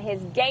Welch about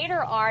his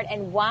gator art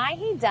and why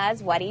he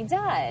does what he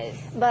does.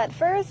 But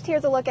first,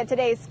 here's a look at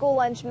today's school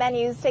lunch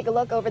menus. Take a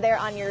look over there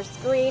on your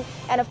screen.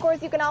 And of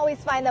course, you can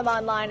always find them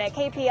online at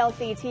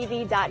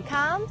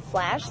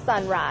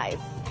kplctv.com/sunrise.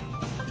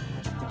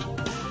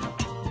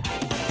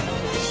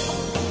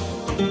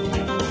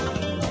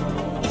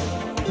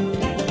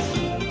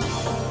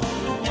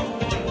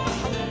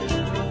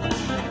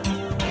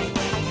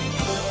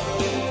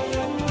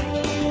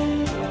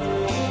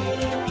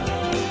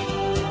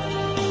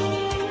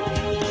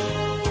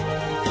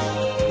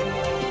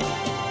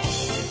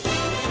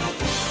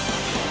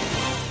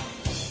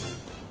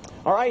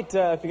 All right, if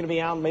you're going to be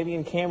out maybe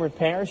in Cameron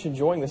Parish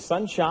enjoying the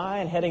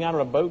sunshine, heading out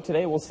on a boat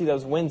today, we'll see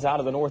those winds out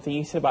of the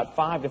northeast at about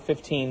 5 to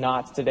 15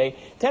 knots today.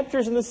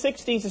 Temperatures in the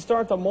 60s to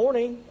start the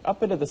morning,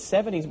 up into the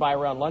 70s by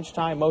around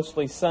lunchtime,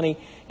 mostly sunny.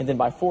 And then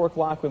by 4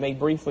 o'clock, we may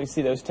briefly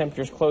see those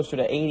temperatures closer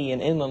to 80 in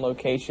inland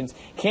locations.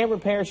 Cameron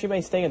Parish, you may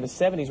stay in the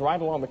 70s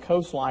right along the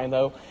coastline,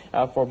 though,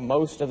 for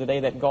most of the day.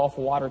 That Gulf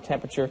water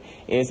temperature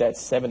is at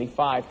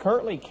 75.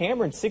 Currently,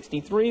 Cameron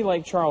 63,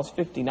 Lake Charles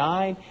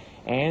 59.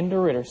 And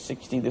DeRidder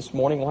 60 this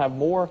morning. We'll have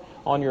more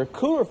on your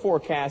cooler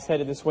forecast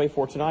headed this way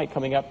for tonight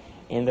coming up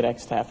in the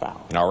next half hour.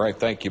 All right,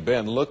 thank you,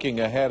 Ben. Looking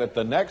ahead at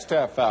the next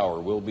half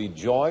hour, we'll be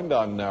joined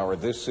on our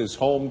This Is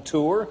Home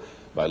tour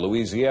by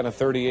Louisiana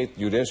 38th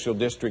Judicial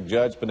District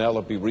Judge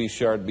Penelope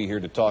Richard. Be here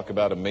to talk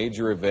about a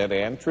major event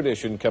and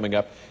tradition coming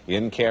up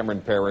in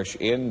Cameron Parish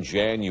in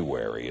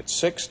January. It's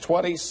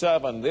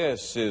 6:27.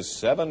 This is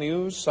 7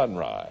 News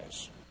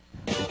Sunrise.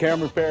 The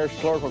Cameron Parish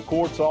Clerk of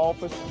Court's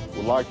office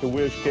would like to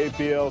wish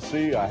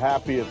KPLC a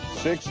happy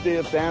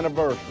 60th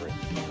anniversary.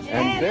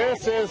 And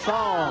this is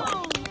home.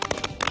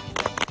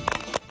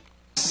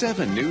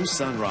 7 News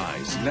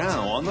Sunrise,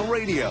 now on the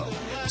radio.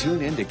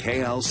 Tune in to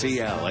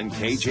KLCL and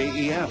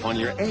KJEF on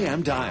your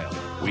AM dial.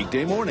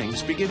 Weekday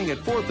mornings beginning at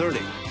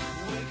 4:30.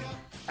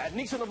 At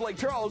Nissan of Lake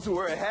Charles,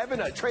 we're having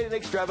a trade-in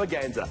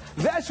extravaganza.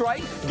 That's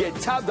right, get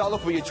top dollar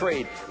for your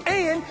trade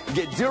and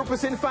get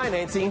 0%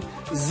 financing,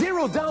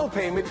 0 down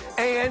payment,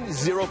 and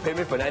 0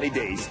 payment for 90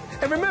 days.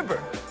 And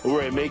remember,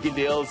 we're making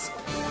deals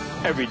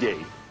every day.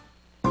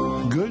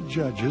 Good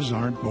judges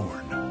aren't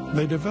born.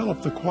 They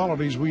develop the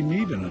qualities we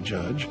need in a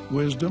judge: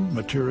 wisdom,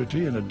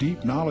 maturity, and a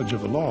deep knowledge of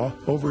the law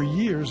over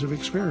years of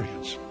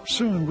experience.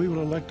 Soon we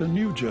will elect a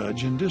new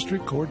judge in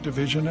District Court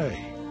Division A.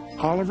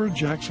 Oliver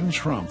Jackson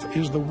Schrumpf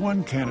is the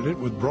one candidate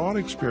with broad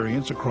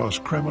experience across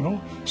criminal,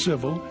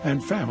 civil,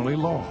 and family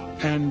law,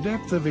 and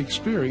depth of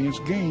experience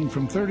gained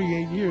from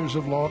 38 years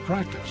of law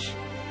practice.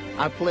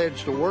 I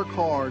pledge to work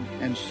hard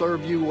and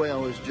serve you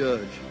well as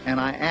judge, and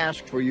I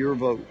ask for your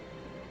vote.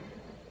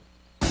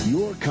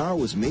 Your car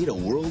was made a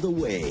world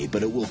away,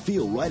 but it will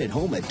feel right at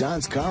home at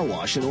Don's Car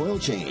Wash and Oil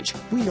Change.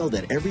 We know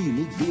that every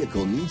unique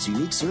vehicle needs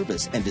unique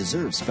service and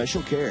deserves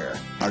special care.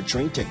 Our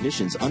trained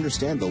technicians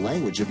understand the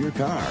language of your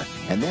car,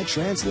 and that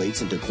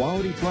translates into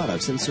quality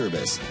products and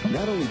service.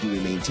 Not only do we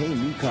maintain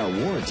new car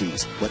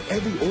warranties, but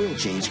every oil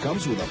change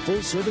comes with a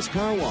full-service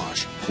car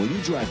wash. When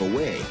you drive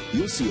away,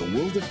 you'll see a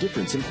world of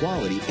difference in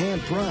quality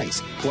and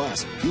price.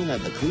 Plus, you'll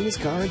have the cleanest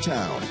car in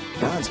town.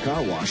 Don's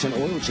Car Wash and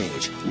Oil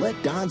Change. Let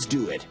Don's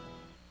do it.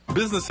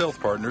 Business Health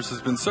Partners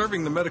has been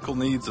serving the medical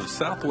needs of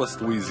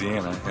Southwest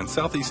Louisiana and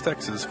Southeast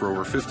Texas for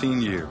over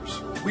 15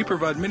 years. We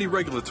provide many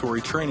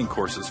regulatory training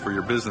courses for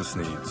your business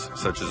needs,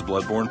 such as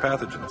bloodborne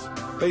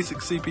pathogens, basic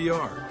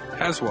CPR,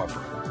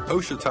 HAZWOPER,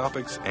 OSHA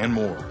topics, and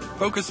more,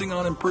 focusing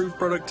on improved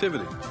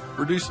productivity,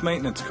 reduced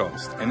maintenance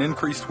costs, and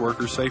increased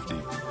worker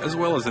safety, as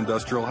well as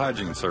industrial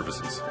hygiene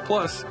services.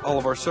 Plus, all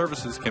of our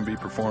services can be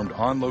performed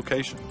on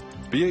location.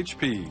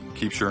 BHP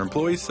keeps your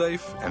employees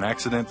safe and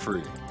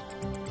accident-free.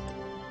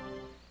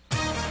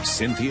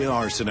 Cynthia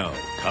Arsenault,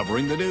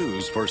 covering the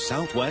news for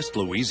Southwest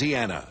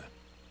Louisiana.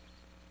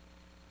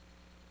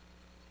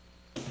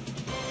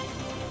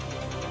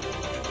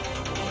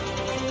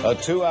 A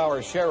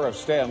 2-hour sheriff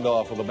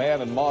standoff with a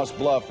man in Moss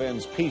Bluff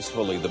ends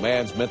peacefully. The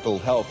man's mental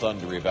health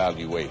under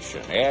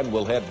evaluation. And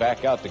we'll head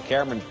back out to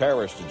Cameron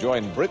Parish to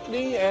join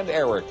Brittany and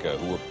Erica,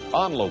 who are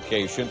on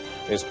location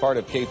as part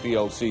of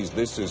KPLC's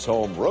This Is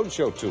Home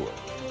Roadshow Tour.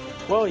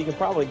 Well, you can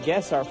probably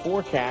guess our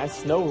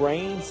forecast. No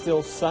rain,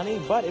 still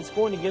sunny, but it's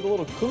going to get a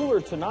little cooler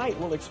tonight.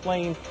 We'll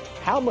explain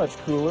how much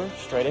cooler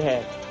straight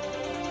ahead.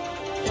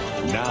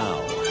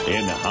 Now,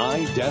 in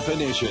high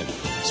definition,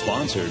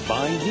 sponsored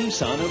by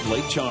Nissan of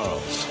Lake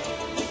Charles.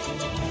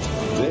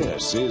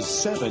 This is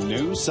 7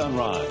 News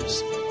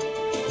Sunrise.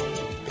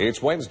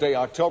 It's Wednesday,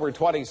 October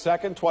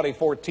 22nd,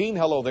 2014.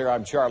 Hello there,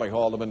 I'm Charlie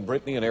Haldeman.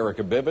 Brittany and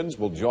Erica Bibbins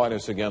will join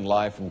us again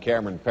live from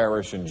Cameron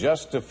Parish in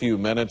just a few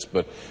minutes.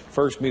 But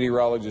first,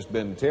 meteorologist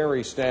Ben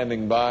Terry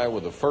standing by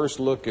with a first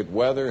look at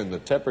weather and the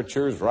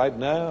temperatures right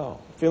now.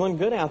 Feeling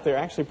good out there,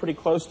 actually pretty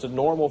close to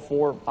normal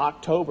for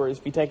October.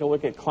 If you take a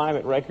look at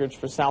climate records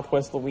for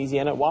Southwest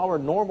Louisiana, while we're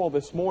normal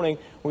this morning,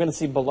 we're going to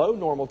see below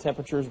normal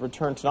temperatures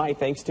return tonight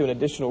thanks to an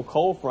additional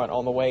cold front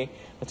on the way.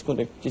 That's going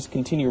to just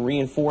continue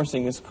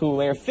reinforcing this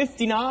cool air.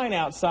 59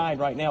 outside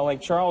right now.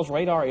 Lake Charles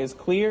radar is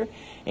clear.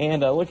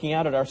 And looking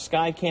out at our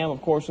sky cam,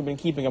 of course, we've been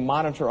keeping a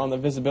monitor on the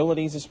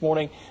visibilities this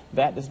morning.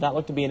 That does not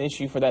look to be an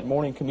issue for that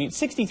morning commute.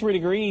 63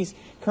 degrees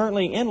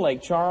currently in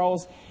Lake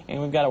Charles. And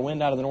we've got a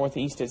wind out of the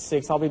northeast at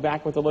 6. I'll be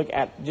back with a look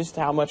at just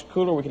how much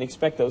cooler we can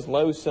expect those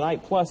lows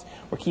tonight. Plus,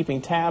 we're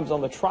keeping tabs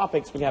on the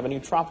tropics. We have a new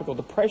tropical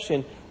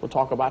depression we'll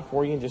talk about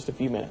for you in just a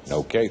few minutes.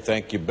 Okay,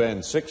 thank you, Ben.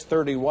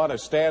 6:31, a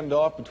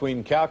standoff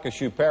between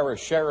Calcasieu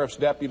Parish Sheriff's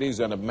deputies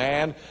and a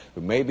man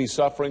who may be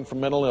suffering from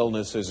mental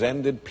illness has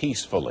ended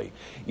peacefully.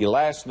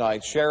 Last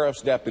night,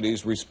 Sheriff's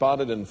deputies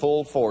responded in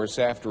full force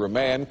after a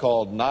man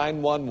called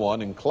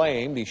 911 and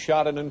claimed he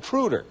shot an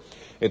intruder.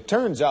 It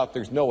turns out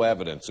there's no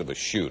evidence of a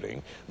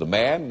shooting. The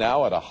man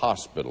now at a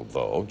hospital,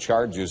 though.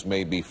 Charges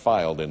may be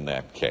filed in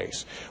that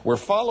case. We're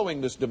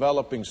following this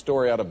developing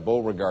story out of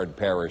Beauregard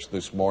Parish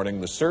this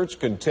morning. The search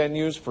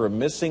continues for a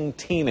missing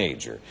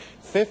teenager.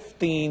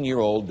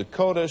 15-year-old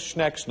Dakota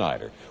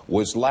Schnecksnyder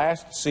was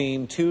last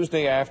seen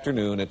Tuesday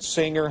afternoon at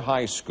Singer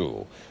High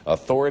School.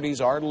 Authorities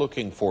are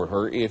looking for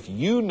her. If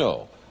you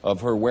know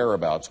of her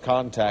whereabouts,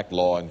 contact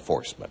law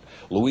enforcement.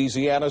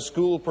 Louisiana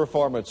school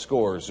performance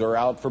scores are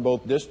out for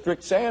both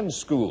districts and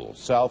schools.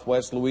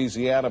 Southwest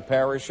Louisiana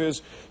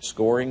parishes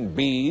scoring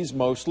B's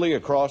mostly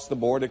across the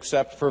board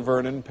except for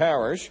Vernon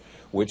Parish,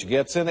 which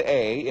gets an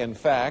A. In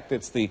fact,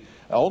 it's the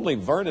only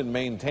Vernon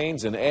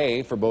maintains an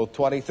A for both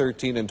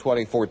 2013 and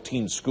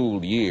 2014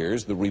 school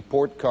years. The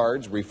report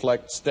cards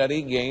reflect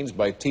steady gains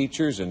by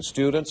teachers and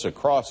students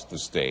across the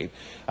state.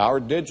 Our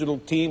digital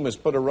team has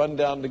put a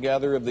rundown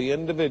together of the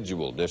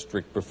individual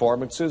district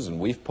performances, and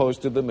we've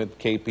posted them at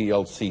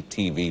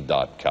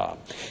kplctv.com.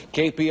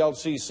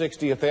 KPLC's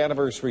 60th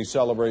anniversary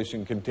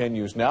celebration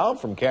continues now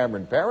from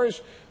Cameron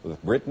Parish with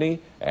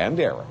Brittany and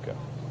Erica.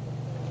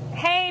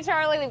 Hey,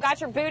 Charlie, we've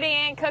got your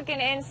booty in cooking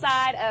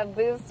inside of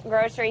Booth's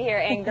Grocery here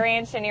in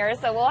Grand Chenier,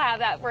 so we'll have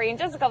that for you in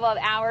just a couple of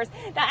hours.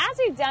 Now, as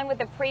we've done with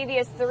the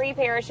previous 3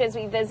 parishes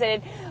we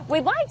visited,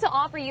 we'd like to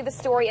offer you the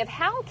story of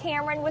how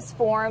Cameron was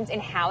formed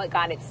and how it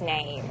got its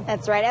name.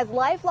 That's right. As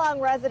lifelong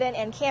resident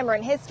and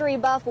Cameron history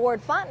buff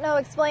Ward Fontenot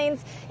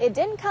explains, it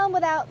didn't come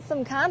without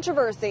some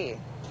controversy.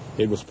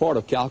 It was part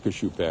of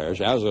Calcasieu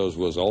Parish, as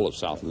was all of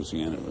Southwest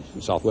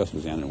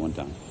Louisiana at one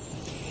time.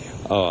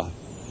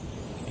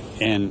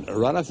 And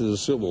right after the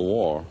Civil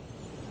War,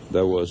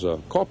 there was a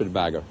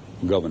carpetbagger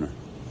governor,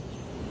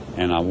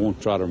 and I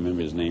won't try to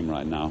remember his name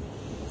right now,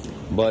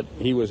 but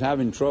he was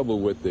having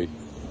trouble with the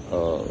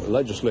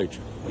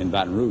legislature in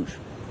Baton Rouge.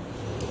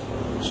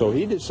 So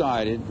he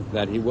decided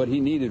that what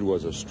he needed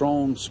was a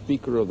strong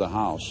Speaker of the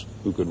House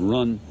who could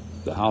run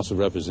the House of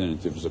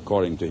Representatives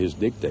according to his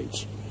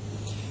dictates.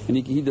 And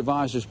he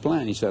devised his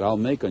plan. He said, I'll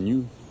make a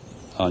new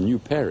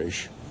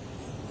parish,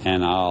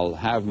 and I'll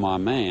have my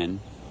man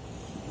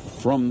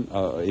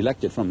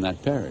elected from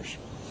that parish.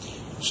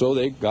 So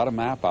they got a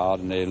map out,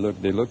 and they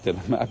looked at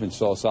the map and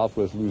saw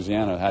Southwest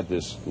Louisiana had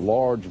this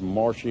large,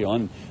 marshy,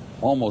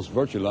 almost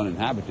virtually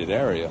uninhabited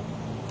area,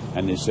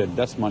 and they said,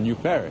 that's my new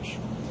parish.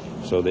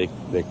 So they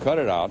cut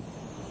it out,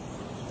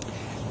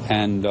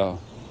 and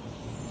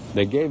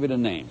they gave it a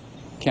name,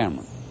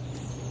 Cameron.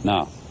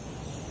 Now,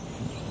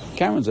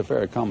 Cameron's a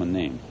very common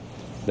name.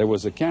 There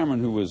was a Cameron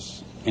who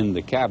was in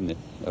the cabinet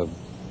of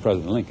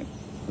President Lincoln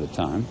at the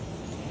time.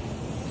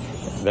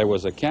 There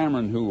was a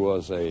Cameron who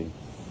was a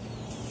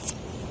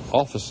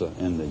officer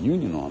in the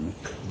Union Army,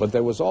 but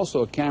there was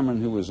also a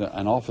Cameron who was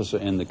an officer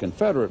in the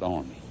Confederate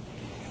Army.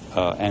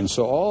 And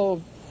so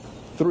all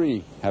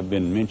three have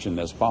been mentioned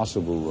as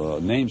possible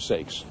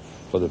namesakes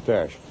for the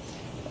parish.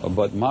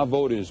 But my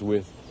vote is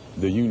with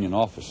the Union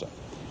officer,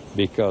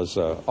 because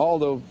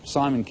although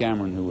Simon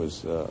Cameron, who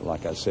was,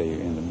 like I say,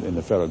 in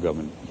the federal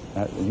government,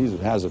 he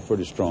has a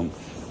pretty strong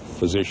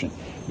position,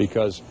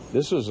 because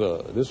this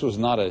was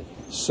not a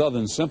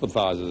Southern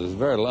sympathizer. It's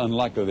very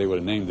unlikely they would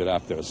have named it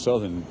after a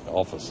Southern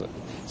officer.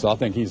 So I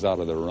think he's out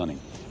of the running.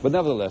 But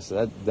nevertheless,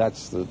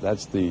 that's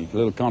the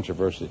little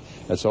controversy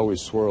that's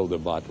always swirled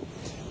about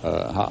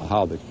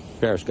how the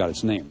parish got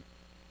its name.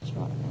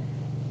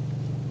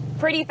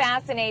 Pretty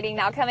fascinating.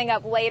 Now, coming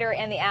up later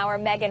in the hour,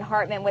 Megan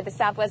Hartman with the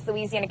Southwest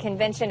Louisiana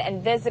Convention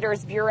and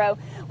Visitors Bureau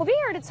will be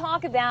here to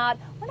talk about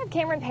one of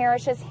Cameron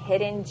Parish's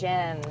hidden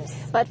gems.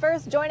 But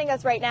first, joining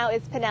us right now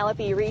is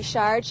Penelope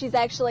Richard. She's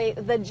actually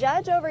the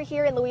judge over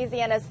here in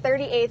Louisiana's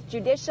 38th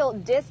Judicial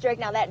District.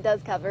 Now, that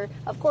does cover,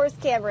 of course,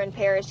 Cameron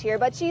Parish here,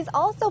 but she's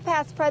also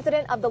past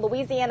president of the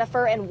Louisiana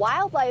Fur and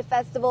Wildlife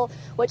Festival,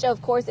 which,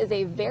 of course, is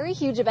a very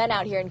huge event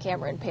out here in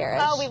Cameron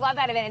Parish. Oh, we love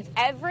that event. It's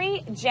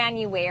every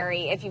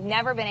January. If you've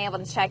never been able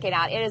to check it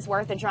out, it is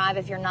worth a drive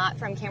if you're not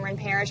from Cameron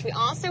Parish. We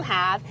also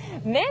have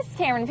Miss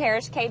Cameron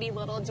Parish, Katie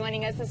Little,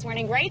 joining us this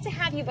morning. Great to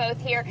have you both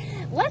here.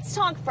 Let's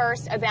talk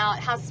first about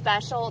how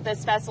special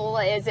this festival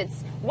is.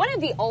 It's one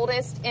of the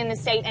oldest in the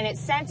state, and it's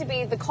said to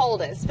be the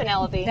coldest,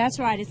 Penelope. That's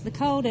right. It's the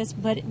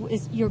coldest, but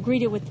you're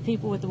greeted with the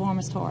people with the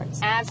warmest hearts.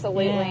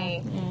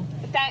 Absolutely. Yeah.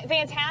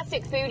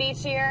 Fantastic food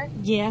each year.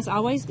 Yes,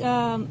 always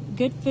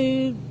good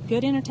food,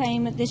 good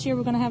entertainment. This year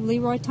we're going to have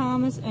Leroy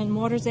Thomas and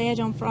Water's Edge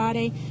on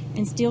Friday,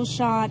 and Steel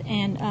Shot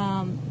and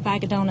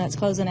Bag of Donuts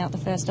closing out the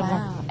festival.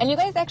 Wow. And you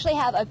guys actually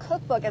have a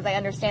cookbook, as I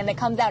understand, that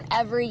comes out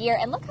every year.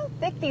 And look how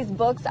thick these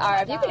books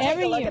are. If you could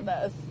take a look at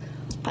those.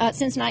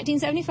 Since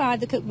 1975,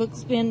 the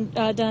cookbook's been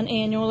done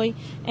annually,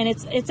 and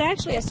it's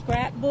actually a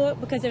scrapbook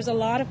because there's a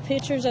lot of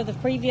pictures of the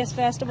previous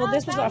festival.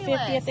 This was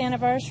fabulous. Our 50th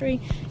anniversary,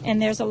 and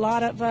there's a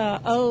lot of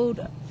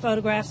old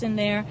photographs in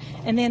there,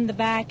 and then the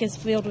back is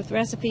filled with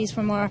recipes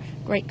from our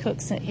great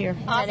cooks here.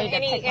 Awesome.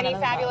 Any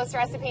fabulous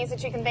recipes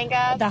that you can think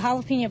of? The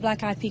jalapeno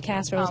black eyed pea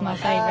casserole is my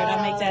favorite.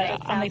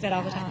 I make that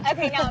all the time.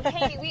 Okay, now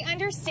Katie, we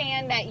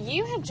understand that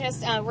you have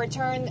just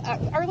returned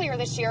earlier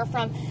this year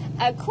from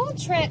a cool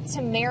trip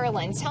to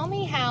Maryland. Tell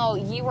me how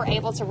you were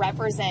able to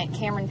represent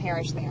Cameron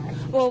Parish there.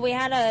 Well, we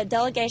had a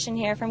delegation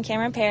here from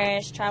Cameron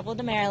Parish, traveled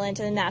to Maryland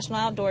to the National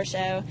Outdoor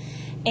Show,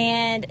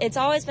 and it's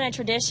always been a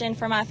tradition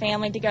for my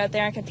family to go up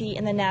there and compete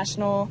in the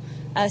national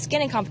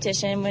skinning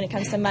competition when it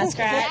comes to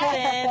muskrats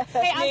and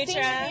Hey, I've seen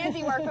your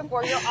handiwork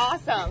before. You're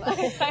awesome.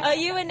 Oh,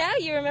 you would know.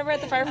 You remember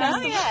at the Fur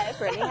Festival? Oh, yes.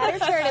 Brittany had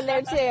her shirt in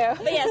there,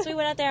 too. But yes, we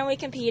went out there and we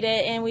competed,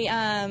 and we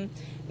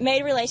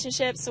made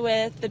relationships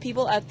with the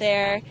people up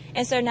there,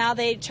 and so now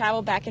they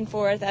travel back and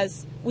forth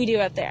as we do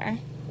up there.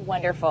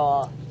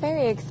 Wonderful.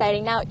 Very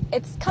exciting. Now,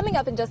 it's coming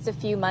up in just a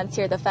few months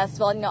here, the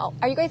festival. Now,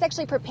 are you guys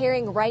actually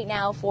preparing right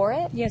now for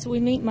it? Yes, we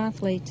meet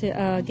monthly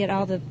to get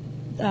all the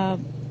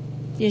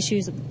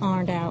issues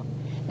ironed out.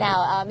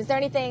 Now, is there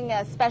anything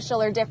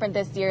special or different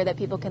this year that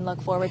people can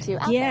look forward to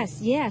out there?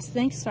 Yes.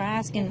 Thanks for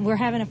asking. We're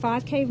having a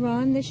 5K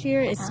run this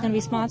year. It's going to be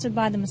sponsored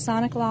by the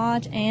Masonic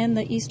Lodge and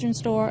the Eastern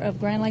Store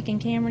of Grand Lake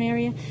and Cameron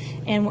area.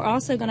 And we're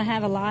also going to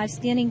have a live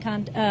skinning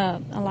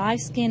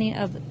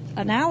of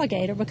an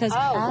alligator because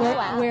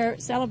we're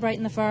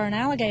celebrating the fur and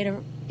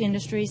alligator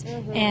industries.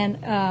 Mm-hmm. And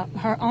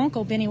her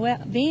uncle, Ben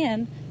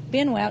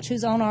Welch,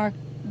 who's on our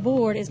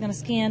board, is going to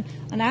skin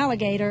an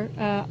alligator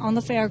on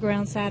the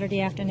fairgrounds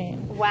Saturday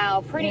afternoon.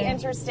 Wow, pretty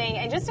interesting,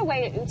 and just a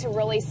way to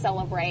really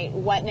celebrate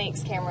what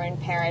makes Cameron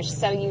Parish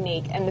so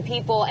unique, and the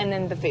people, and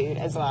then the food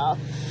as well.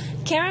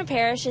 Cameron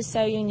Parish is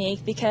so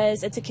unique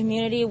because it's a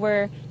community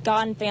where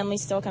God and family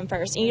still come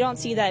first. And you don't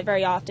see that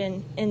very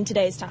often in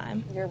today's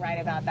time. You're right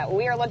about that.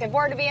 We are looking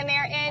forward to being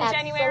there in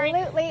January.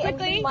 Absolutely. And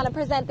we want to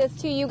present this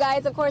to you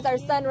guys. Of course, our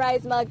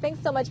sunrise mug.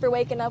 Thanks so much for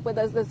waking up with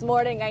us this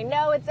morning. I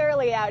know it's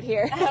early out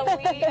here.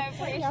 We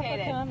appreciate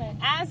it.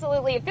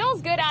 Absolutely. It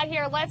feels good out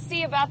here. Let's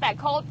see about that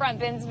cold front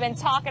Ben's been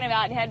talking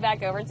about and head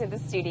back over to the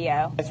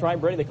studio. That's right,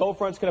 Brittany. The cold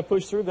front's going to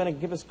push through, going to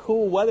give us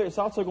cool weather. It's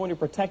also going to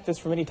protect us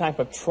from any type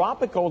of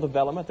tropical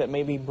development that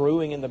may be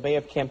brewing in the Bay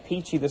of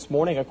Campeche this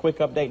morning. A quick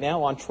update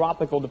now on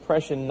Tropical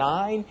Depression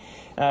 9.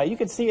 You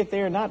can see it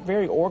there, not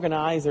very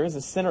organized. There is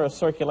a center of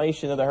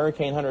circulation that the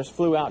hurricane hunters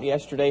flew out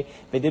yesterday.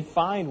 They did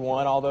find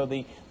one, although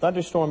the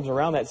thunderstorms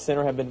around that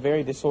center have been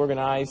very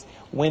disorganized.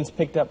 Winds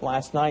picked up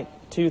last night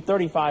to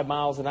 35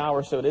 miles an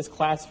hour, so it is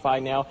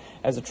classified now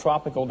as a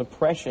tropical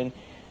depression.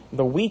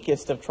 The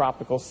weakest of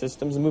tropical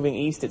systems, moving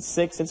east at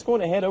 6. It's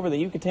going to head over the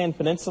Yucatan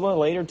Peninsula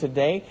later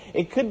today.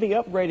 It could be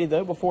upgraded,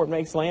 though, before it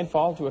makes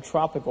landfall to a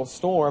tropical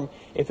storm.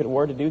 If it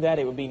were to do that,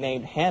 it would be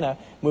named Hannah,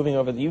 moving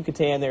over the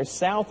Yucatan. They're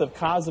south of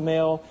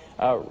Cozumel,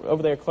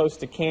 over there close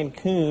to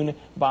Cancun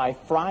by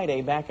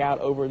Friday, back out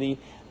over the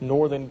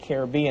northern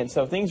Caribbean.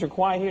 So things are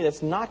quiet here.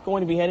 That's not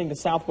going to be heading to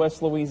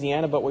southwest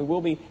Louisiana, but we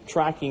will be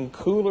tracking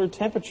cooler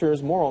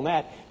temperatures. More on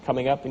that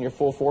coming up in your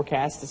full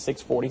forecast at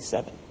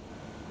 6:47.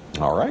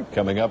 All right,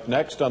 coming up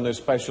next on this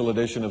special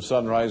edition of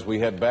Sunrise, we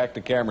head back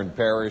to Cameron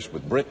Parish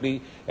with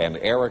Brittany and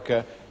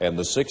Erica and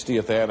the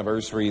 60th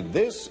anniversary.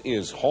 This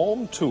is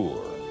Home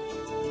Tour.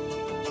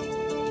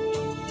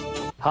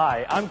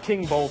 Hi, I'm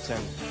King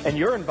Bolton, and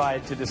you're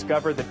invited to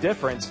discover the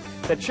difference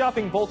that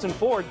shopping Bolton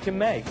Ford can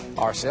make.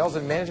 Our sales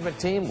and management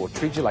team will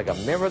treat you like a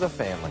member of the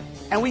family.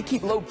 And we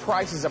keep low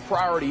prices a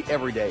priority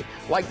every day,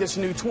 like this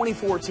new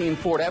 2014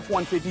 Ford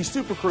F-150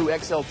 Super Crew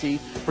XLT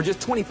for just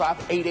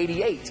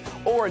 $25,888,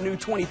 or a new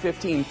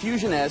 2015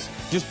 Fusion S,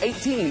 just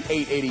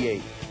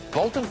 $18,888.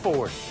 Bolton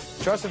Ford,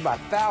 trusted by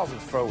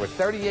thousands for over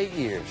 38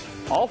 years.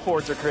 All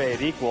Fords are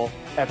created equal.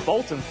 At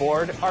Bolton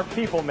Ford, our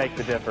people make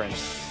the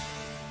difference.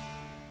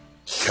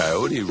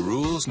 Coyote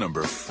rules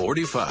number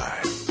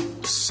 45.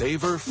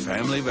 Savor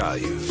family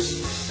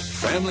values.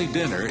 Family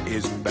dinner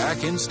is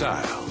back in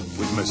style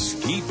with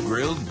mesquite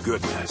grilled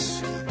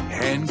goodness,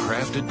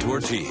 handcrafted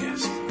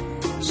tortillas,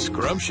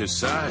 scrumptious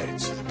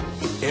sides,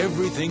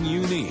 everything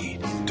you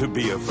need to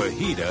be a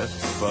fajita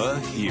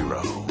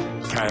fa-hero.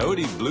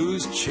 Coyote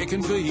Blues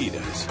chicken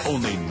fajitas,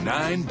 only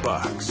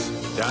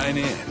 $9. Dine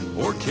in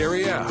or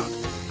carry out.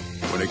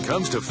 When it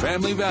comes to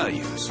family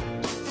values,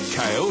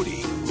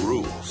 Coyote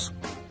rules.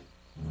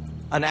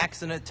 An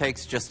accident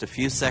takes just a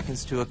few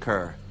seconds to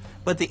occur,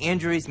 but the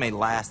injuries may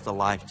last a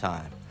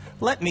lifetime.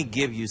 Let me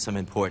give you some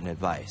important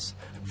advice.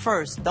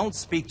 First, don't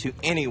speak to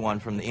anyone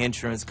from the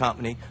insurance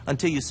company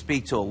until you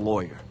speak to a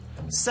lawyer.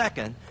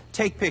 Second,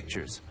 take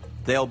pictures.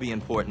 They'll be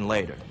important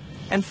later.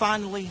 And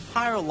finally,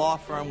 hire a law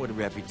firm with a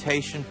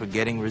reputation for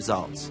getting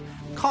results.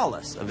 Call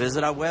us or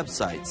visit our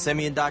website,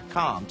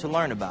 Simeon.com, to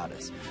learn about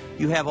us.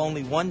 You have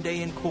only one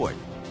day in court.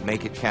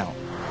 Make it count.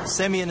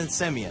 Simeon &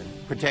 Simeon,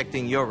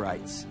 protecting your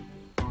rights.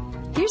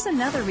 Here's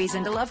another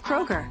reason to love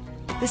Kroger.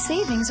 The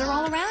savings are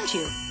all around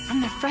you.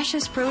 From the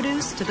freshest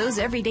produce to those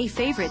everyday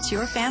favorites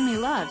your family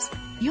loves,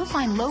 you'll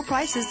find low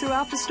prices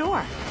throughout the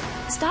store.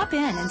 Stop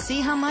in and see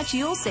how much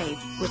you'll save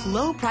with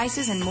low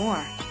prices and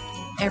more.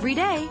 Every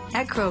day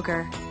at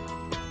Kroger.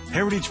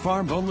 Heritage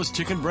Farm boneless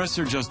chicken breasts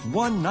are just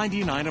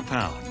 $1.99 a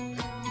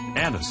pound.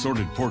 And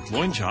assorted pork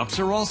loin chops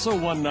are also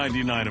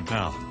 $1.99 a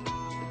pound.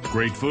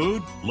 Great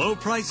food, low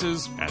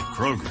prices at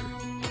Kroger.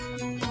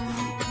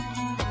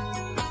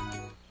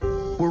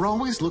 We're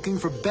always looking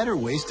for better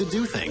ways to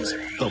do things.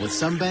 But with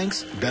some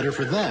banks, better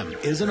for them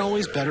isn't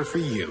always better for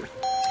you.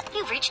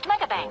 You've reached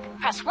Megabank.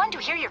 Press 1 to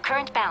hear your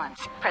current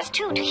balance. Press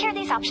 2 to hear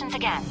these options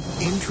again.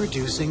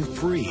 Introducing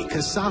free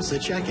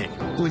Kasasa checking.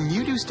 When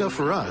you do stuff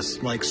for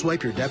us, like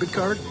swipe your debit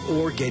card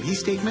or get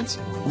e-statements,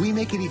 we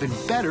make it even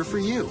better for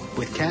you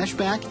with cash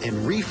back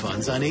and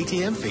refunds on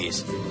ATM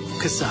fees.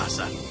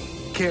 Kasasa.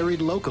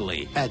 Carried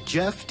locally at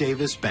Jeff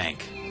Davis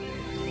Bank.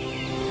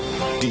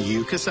 Do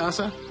you,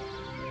 Kasasa?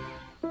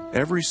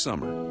 Every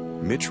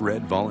summer, Mitch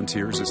Red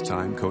volunteers his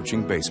time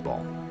coaching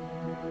baseball.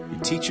 He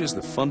teaches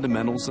the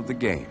fundamentals of the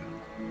game: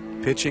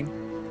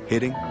 pitching,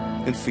 hitting,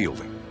 and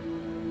fielding.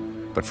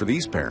 But for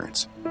these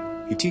parents,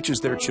 he teaches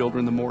their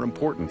children the more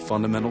important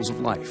fundamentals of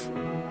life: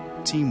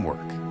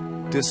 teamwork,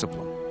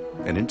 discipline,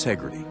 and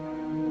integrity.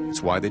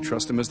 It's why they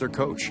trust him as their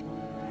coach,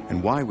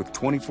 and why, with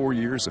 24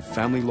 years of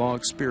family law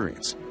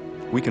experience,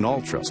 we can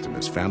all trust him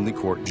as family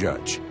court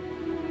judge.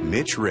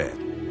 Mitch Red,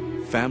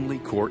 family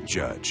court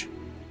judge.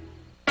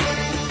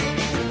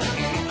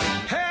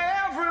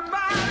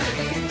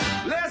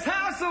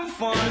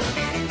 Fun.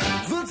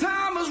 The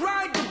time is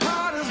right, the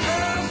party's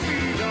gonna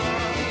speed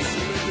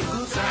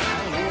on. So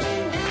let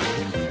the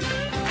good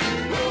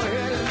times roll. Go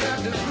ahead and let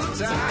the good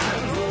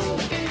times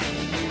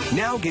roll.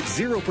 Now get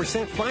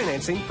 0%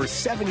 financing for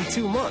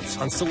 72 months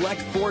on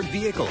select Ford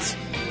vehicles.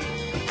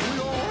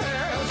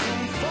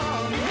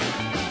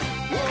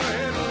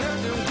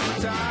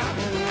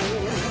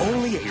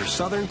 Only at your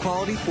Southern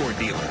Quality Ford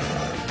dealer.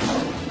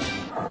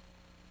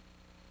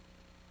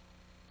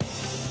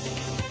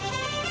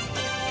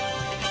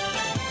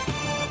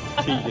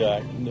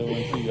 T-Jack. No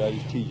one T-Jack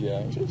is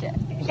T-Jack.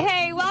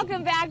 Hey,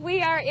 welcome back.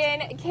 We are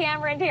in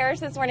Cameron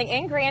Parish this morning,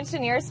 in Grand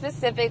Chenier,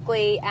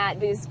 specifically at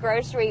Booth's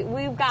Grocery.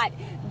 We've got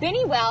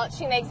Benny Welch,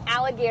 who makes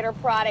alligator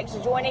products,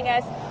 joining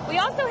us. We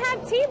also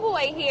have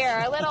T-Boy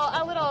here, a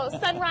little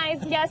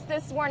sunrise guest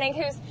this morning,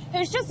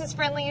 who's just as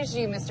friendly as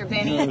you, Mr.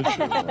 Benny.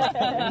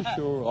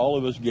 Sure, all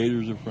of us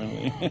gators are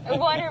friendly.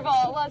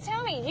 Wonderful. Well,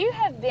 tell me, you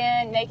have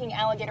been making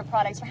alligator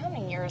products for how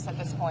many years at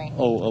this point?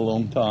 Oh, a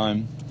long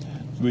time.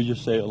 We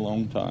just say a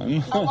long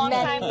time. A long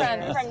time,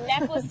 from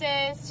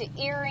necklaces to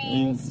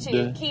earrings to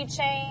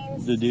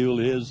keychains. The deal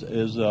is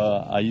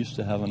I used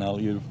to have an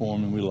alligator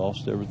farm, and we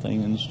lost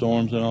everything in the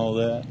storms and all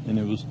that. And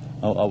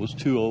I was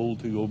too old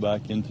to go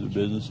back into the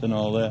business and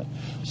all that.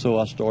 So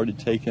I started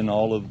taking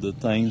all of the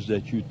things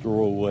that you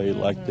throw away,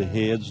 like the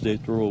heads they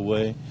throw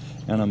away,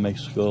 and I make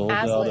skulls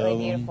out of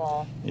them.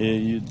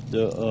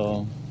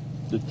 Beautiful.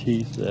 The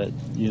teeth that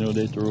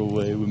they throw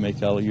away, we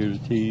make alligator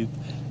teeth.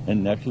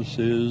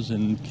 necklaces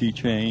and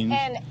keychains.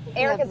 And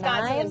Erica's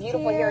got something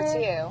beautiful here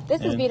too.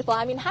 This is beautiful.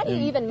 I mean, how do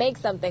you even make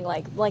something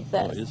like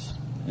this?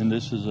 And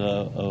this is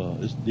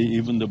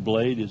even the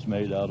blade is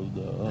made out of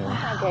the oh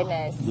my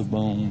goodness, the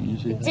bone. You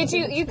see? Did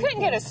you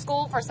couldn't go to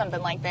school for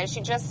something like this?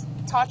 You just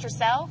taught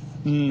yourself?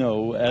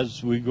 No,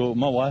 as we go,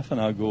 my wife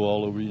and I go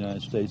all over the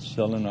United States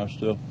selling our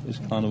stuff. It's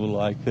kind of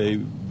like a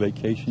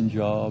vacation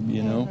job,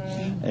 you know.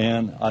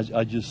 And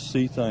I just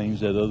see things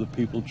that other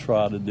people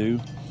try to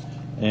do,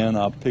 and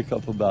I pick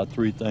up about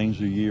 3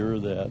 things a year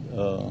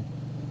that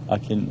I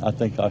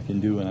think I can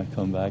do when I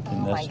come back,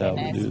 and that's how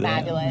we do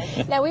that.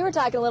 Fabulous. Now, we were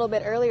talking a little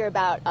bit earlier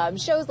about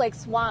shows like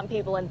Swamp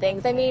People and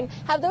things. I mean,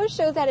 have those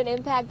shows had an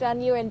impact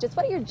on you, and just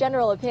what are your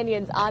general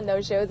opinions on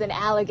those shows and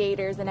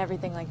alligators and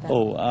everything like that?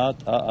 Oh,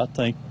 I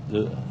think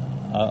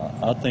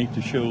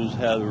the shows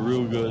had a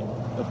real good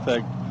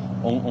effect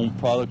on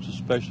products,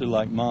 especially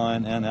like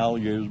mine and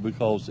alligators,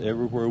 because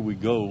everywhere we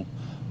go,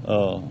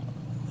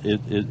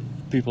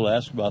 people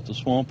ask about the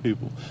Swamp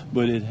People,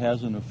 but it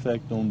has an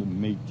effect on the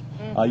meat.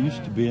 I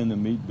used to be in the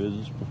meat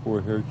business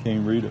before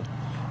Hurricane Rita,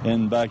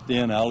 and back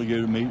then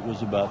alligator meat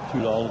was about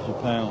 $2 a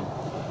pound.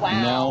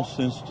 Wow. Now,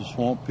 since the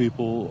Swamp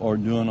People are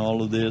doing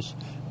all of this,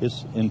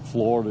 it's in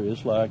Florida.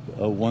 It's like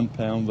a 1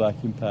 pound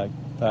vacuum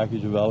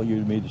package of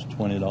alligator meat is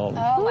 $20. Oh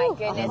my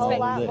goodness!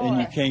 And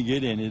you can't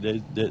get any.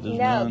 There's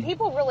none.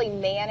 People really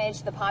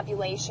manage the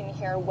population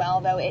here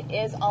well, though. It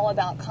is all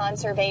about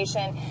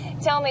conservation.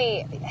 Tell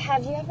me,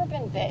 have you ever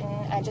been bitten?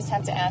 I just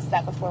have to ask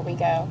that before we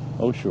go.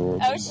 Oh, sure.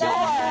 Oh, sure.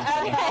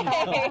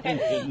 Okay.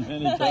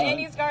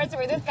 Any scars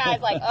where this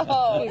guy's like,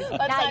 oh, let's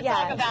not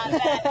talk about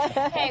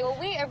that. Hey, well,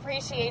 we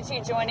appreciate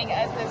you joining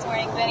us this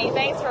morning, Benny.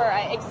 Thanks for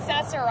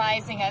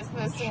accessorizing us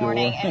this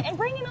morning and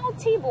bringing old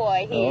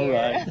T-Boy here. All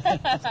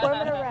right.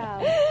 Squirming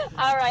around.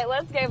 All right,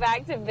 let's go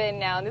back to Ben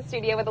now in the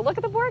studio with a look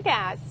at the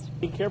forecast.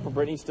 Be careful,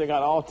 Brittany. Still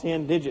got all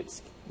 10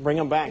 digits. Bring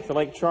them back to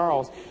Lake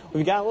Charles.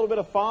 We've got a little bit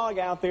of fog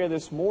out there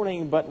this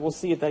morning, but we'll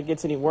see if that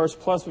gets any worse.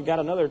 Plus, we've got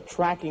another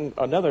track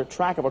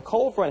of a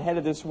cold front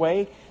headed this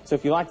way. So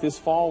if you like this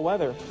fall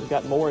weather, we've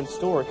got more in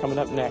store coming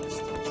up next.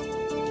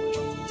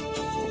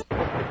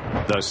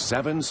 The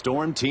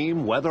 7-Storm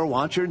Team Weather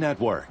Watcher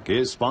Network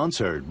is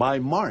sponsored by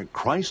Mark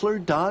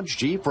Chrysler Dodge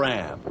Jeep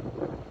Ram.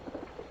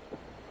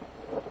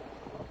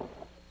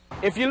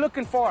 If you're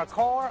looking for a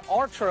car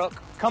or truck,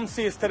 come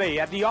see us today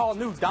at the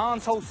all-new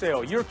Don's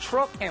Wholesale, your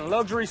truck and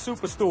luxury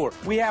superstore.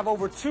 We have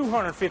over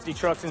 250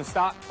 trucks in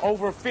stock,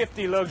 over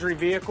 50 luxury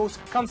vehicles.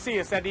 Come see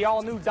us at the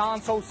all-new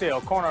Don's Wholesale,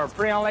 corner of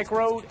Prion Lake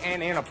Road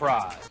and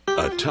Enterprise.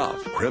 A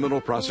tough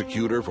criminal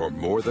prosecutor for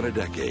more than a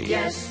decade.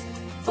 Yes,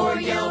 for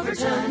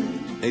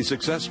Yelverton. A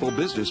successful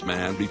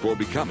businessman before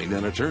becoming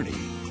an attorney.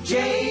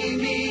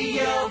 Jamie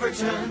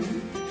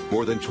Yelverton.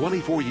 More than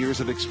 24 years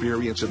of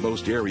experience in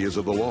most areas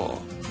of the law.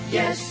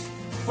 Yes,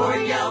 for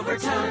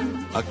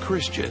Yelverton. A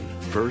Christian,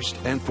 first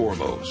and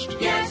foremost.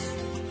 Yes,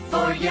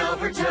 for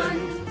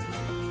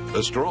Yelverton.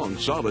 A strong,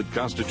 solid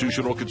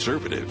constitutional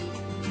conservative.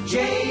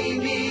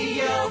 Jamie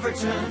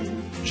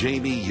Yelverton.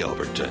 Jamie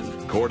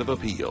Yelverton, Court of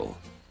Appeal.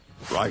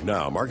 Right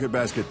now, Market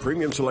Basket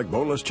Premium Select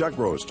Boneless Chuck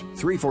Roast,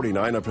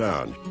 $3.49 a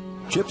pound.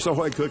 Chips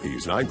Ahoy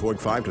Cookies,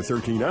 9.5 to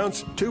 13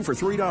 ounce, 2 for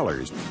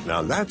 $3.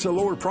 Now that's a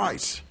lower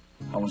price.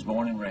 I was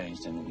born and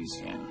raised in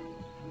Louisiana.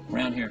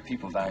 Around here,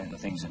 people value the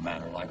things that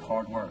matter, like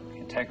hard work,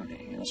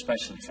 integrity, and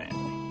especially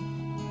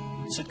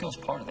family. Sitco's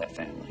part of that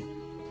family.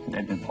 And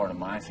they've been part of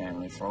my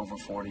family for over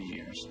 40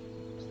 years.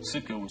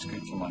 Sitco was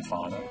good for my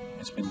father,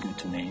 it's been good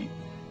to me,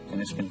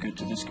 and it's been good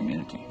to this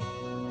community.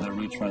 Their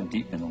roots run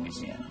deep in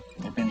Louisiana.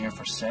 They've been here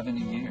for 70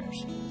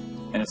 years.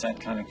 And it's that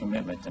kind of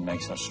commitment that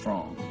makes us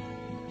strong.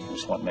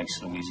 It's what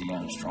makes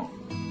Louisiana strong.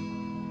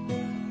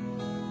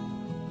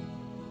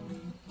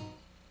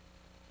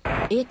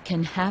 It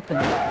can happen.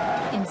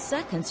 In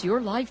seconds, your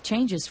life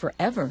changes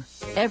forever.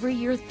 Every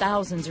year,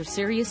 thousands are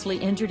seriously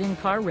injured in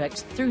car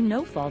wrecks through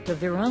no fault of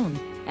their own.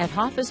 At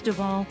Hoffus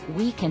Duvall,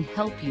 we can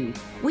help you.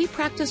 We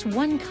practice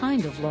one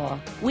kind of law.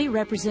 We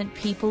represent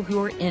people who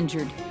are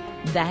injured.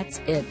 That's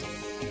it.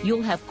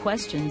 You'll have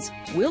questions.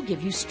 We'll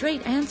give you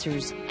straight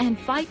answers and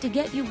fight to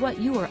get you what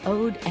you are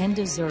owed and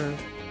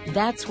deserve.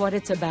 That's what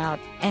it's about,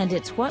 and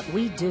it's what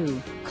we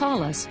do.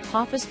 Call us,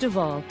 Hoffus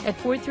Duvall, at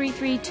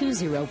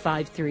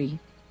 433-2053.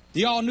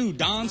 The all-new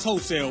Don's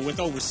Wholesale with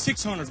over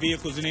 600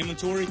 vehicles in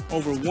inventory,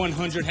 over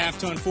 100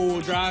 half-ton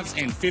four-wheel drives,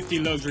 and 50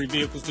 luxury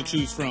vehicles to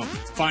choose from.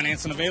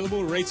 Financing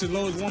available, rates as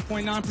low as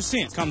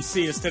 1.9%. Come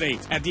see us today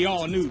at the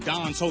all-new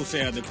Don's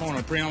Wholesale at the corner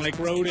of Prion Lake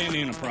Road and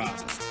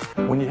Enterprise.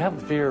 When you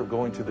have the fear of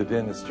going to the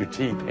dentist, your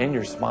teeth and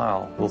your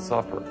smile will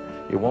suffer.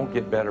 It won't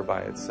get better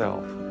by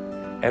itself.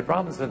 At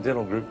Robinson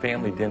Dental Group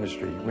Family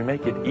Dentistry, we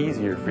make it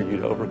easier for you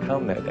to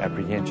overcome that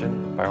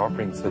apprehension by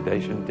offering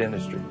sedation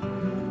dentistry.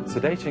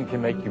 Sedation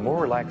can make you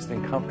more relaxed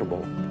and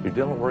comfortable. Your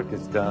dental work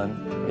is done,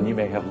 and you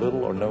may have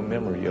little or no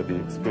memory of the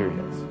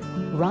experience.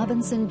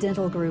 Robinson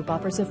Dental Group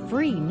offers a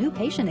free new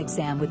patient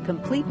exam with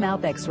complete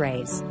mouth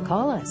x-rays.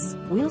 Call us.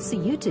 We'll see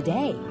you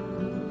today.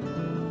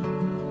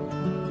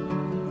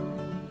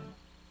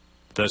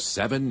 The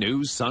 7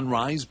 News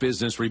Sunrise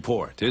Business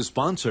Report is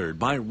sponsored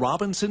by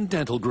Robinson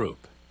Dental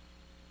Group.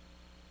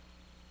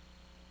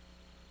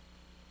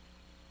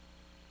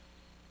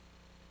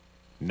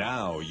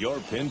 Now, your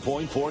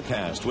pinpoint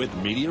forecast with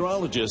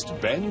meteorologist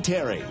Ben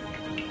Terry.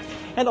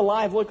 And a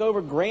live look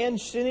over Grand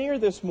Chenier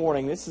this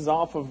morning. This is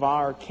off of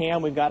our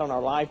cam we've got on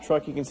our live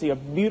truck. You can see a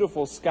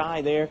beautiful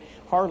sky there.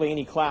 Hardly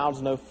any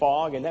clouds, no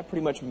fog, and that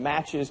pretty much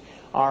matches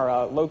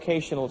our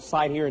locational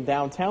site here in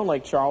downtown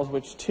Lake Charles,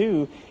 which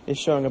too is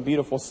showing a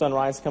beautiful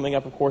sunrise coming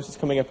up. Of course, it's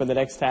coming up in the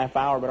next half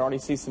hour, but I already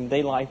see some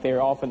daylight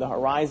there off in the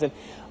horizon.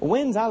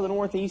 Winds out of the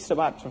northeast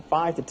about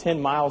 5 to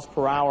 10 miles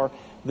per hour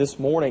this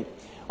morning.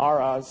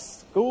 Our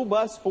school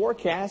bus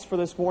forecast for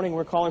this morning,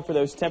 we're calling for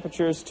those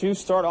temperatures to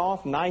start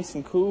off nice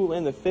and cool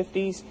in the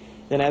 50s.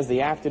 Then as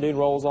the afternoon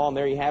rolls on,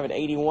 there you have it,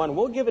 81.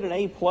 We'll give it an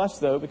A+,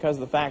 though, because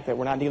of the fact that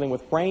we're not dealing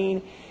with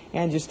rain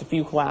and just a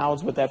few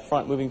clouds with that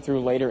front moving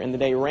through later in the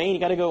day. Rain, you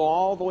got to go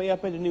all the way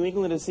up into New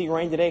England to see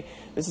rain today.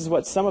 This is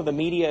what some of the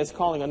media is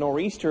calling a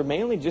nor'easter,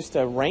 mainly just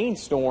a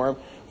rainstorm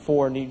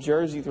for New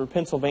Jersey through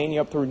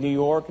Pennsylvania up through New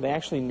York. They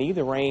actually need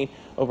the rain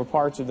over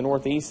parts of the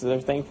northeast, so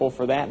they're thankful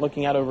for that.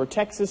 Looking out over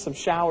Texas, some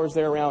showers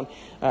there around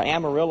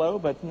Amarillo,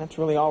 but that's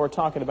really all we're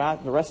talking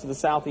about. The rest of the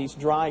southeast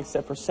dry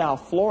except for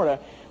South Florida,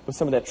 with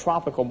some of that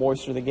tropical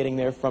moisture they're getting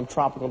there from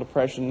Tropical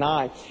Depression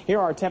 9. Here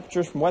are our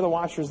temperatures from Weather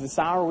Watchers this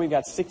hour. We've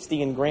got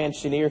 60 in Grand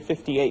Chenier,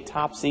 58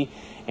 Topsy,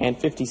 and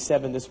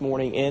 57 this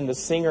morning in the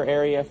Singer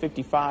area,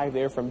 55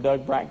 there from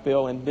Doug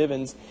Brackbill and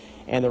Bivens,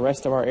 and the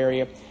rest of our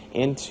area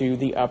into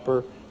the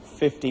upper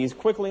 50s.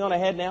 Quickly on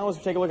ahead now as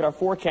we take a look at our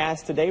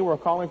forecast. Today we're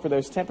calling for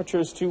those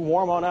temperatures to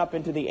warm on up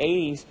into the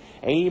 80s,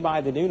 80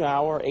 by the noon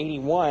hour,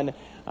 81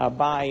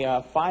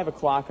 by 5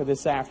 o'clock of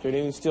this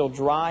afternoon. Still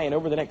dry, and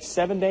over the next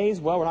 7 days,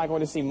 well, we're not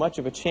going to see much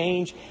of a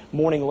change.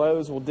 Morning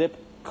lows will dip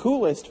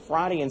coolest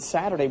Friday and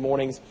Saturday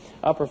mornings,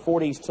 upper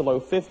 40s to low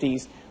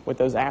 50s, with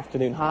those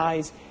afternoon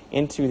highs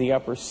into the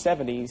upper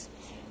 70s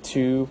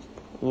to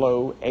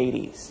low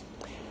 80s.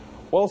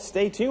 Well,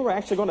 stay tuned. We're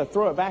actually going to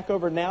throw it back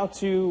over now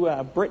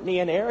to Brittany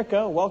and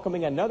Erica,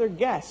 welcoming another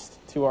guest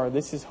to our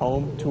This Is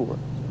Home tour.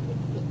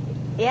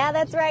 Yeah,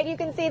 that's right. You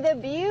can see the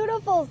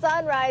beautiful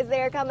sunrise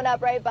there coming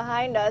up right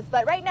behind us.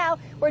 But right now,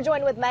 we're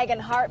joined with Megan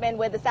Hartman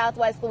with the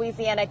Southwest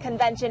Louisiana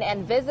Convention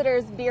and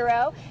Visitors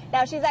Bureau.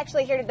 Now, she's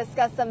actually here to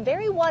discuss some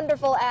very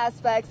wonderful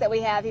aspects that we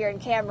have here in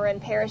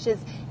Cameron Parish's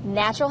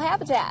natural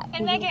habitat.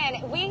 And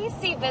Megan, we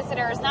see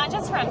visitors not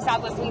just from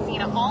Southwest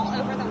Louisiana, all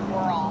over the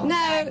world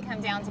that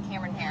come down to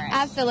Cameron Parish.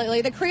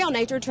 Absolutely. The Creole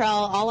Nature Trail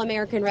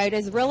All-American Road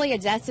is really a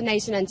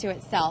destination unto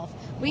itself.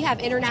 We have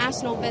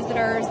international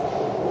visitors,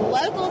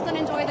 locals that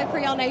enjoy the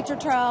Creole Nature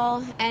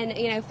Trail,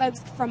 and folks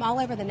from all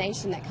over the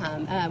nation that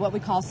come. What we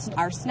call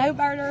our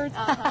snowbirders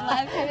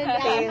love coming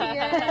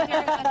down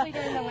here, especially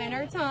during the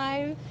winter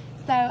time.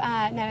 So,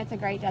 no, it's a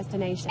great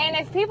destination. And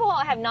if people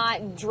have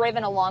not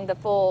driven along the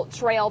full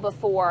trail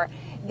before,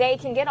 they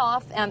can get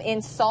off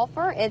in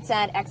Sulphur. It's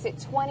at exit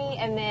 20,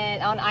 and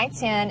then on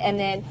I-10, and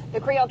then the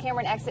Creole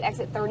Cameron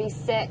exit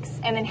 36.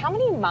 And then how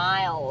many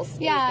miles is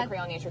the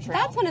Creole Nature Trail?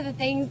 That's one of the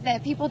things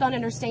that people don't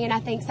understand,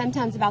 I think,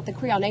 sometimes about the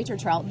Creole Nature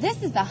Trail.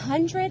 This is a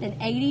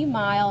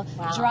 180-mile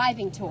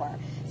driving tour.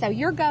 So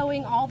you're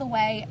going all the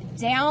way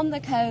down the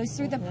coast,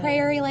 through the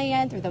prairie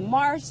land, through the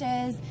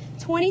marshes,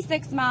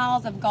 26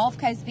 miles of Gulf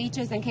Coast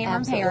beaches in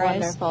Cameron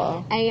Parish.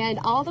 Wonderful. And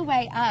all the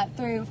way up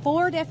through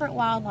 4 different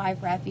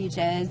wildlife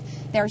refuges.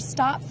 There's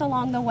stops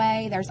along the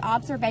way. There's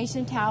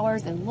observation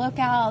towers and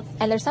lookouts.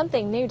 And there's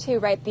something new too,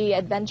 right? The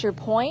Adventure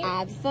Point?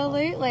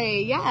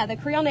 Absolutely. Yeah, the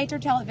Creole Nature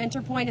Trail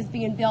Adventure Point is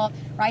being built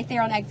right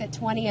there on exit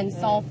 20 in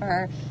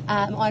Sulphur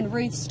on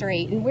Ruth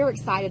Street. And we're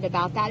excited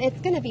about that. It's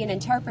going to be an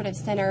interpretive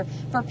center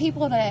for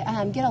people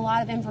to get a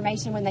lot of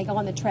information when they go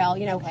on the trail.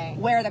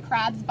 Where are the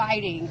crabs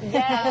biting?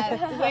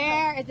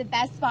 Where is the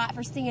best spot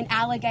for seeing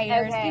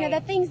alligators? The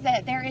things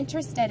that they're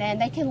interested in,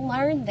 they can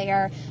learn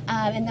there,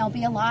 and there'll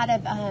be a lot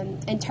of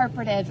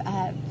interpretive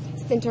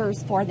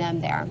centers for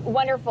them there.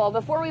 Wonderful.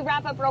 Before we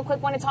wrap up real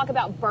quick, want to talk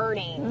about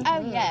birding.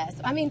 Oh, yes.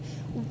 I mean,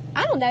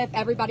 I don't know if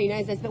everybody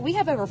knows this, but we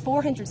have over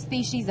 400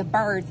 species of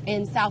birds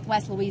in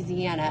Southwest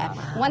Louisiana.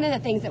 One of the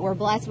things that we're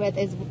blessed with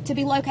is to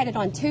be located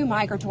on 2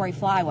 migratory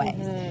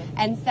flyways.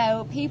 And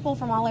so people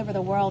from all over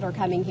the world are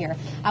coming here.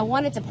 I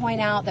wanted to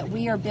point out that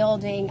we are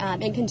building,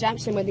 in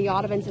conjunction with the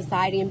Audubon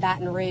Society in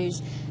Baton Rouge,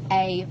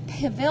 a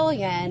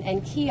pavilion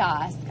and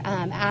kiosk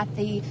at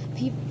the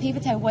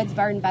Pivotal Woods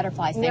Bird and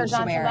Butterfly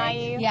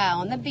Sanctuary. Yeah,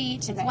 on the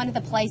beach. It's one of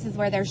the places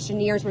where there's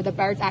cheniers where the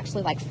birds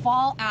actually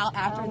fall out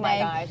after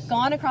they've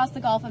gone across the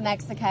Gulf of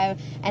Mexico,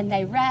 and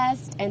they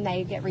rest and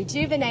they get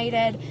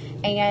rejuvenated.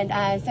 And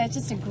so it's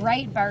just a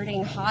great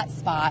birding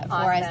hotspot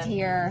for us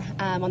here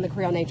on the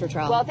Creole Nature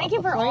Trail. Well, thank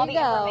you for all the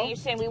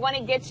information. We want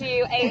to get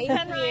you a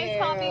Sunrise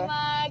coffee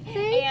mug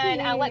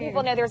And let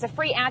people know there's a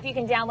free app you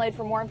can download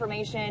for more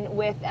information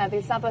with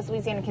the Southwest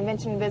Louisiana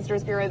Convention and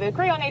Visitors Bureau, the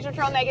Crayon Nature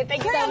Trail. Megan,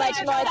 thank you so much.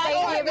 I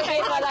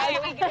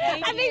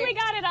think we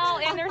got it all,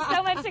 and there's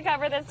so much to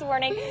cover this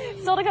morning.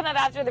 Still to come up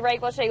after the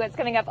break, we'll show you what's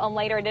coming up on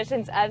later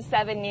editions of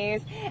 7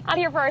 News. Out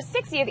here for our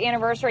 60th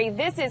anniversary,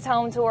 this is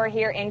Home Tour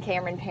here in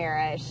Cameron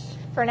Parish.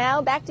 For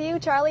now, back to you,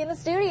 Charlie, in the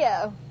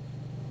studio.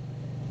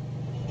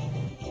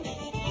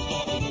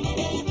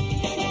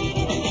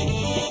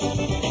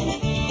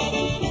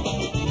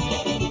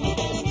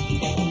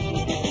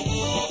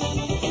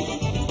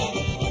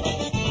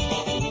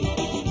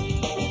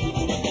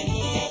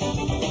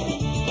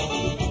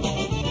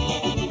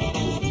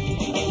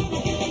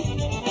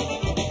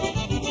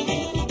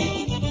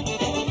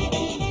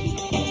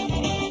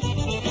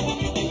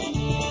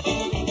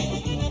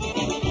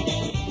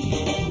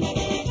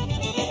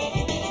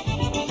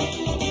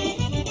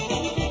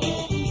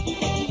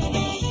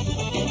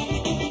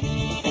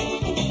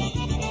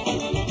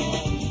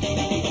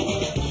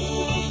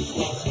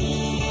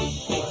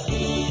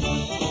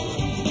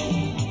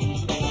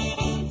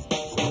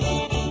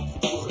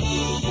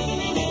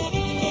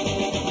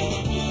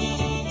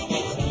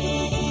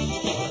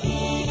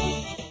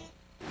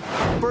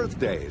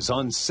 Birthdays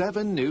on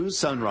 7 News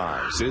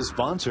Sunrise is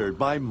sponsored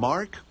by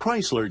Mark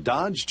Chrysler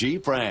Dodge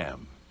Jeep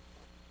Ram.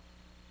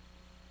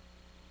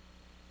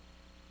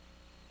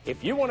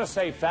 If you want to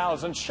save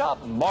thousands,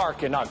 shop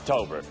Mark in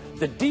October.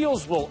 The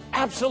deals will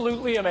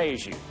absolutely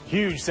amaze you.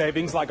 Huge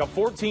savings like a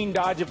 14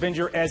 Dodge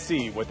Avenger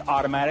SE with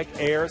automatic,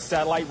 air,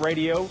 satellite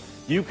radio,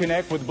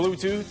 Uconnect with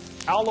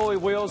Bluetooth, alloy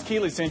wheels,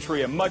 keyless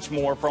entry, and much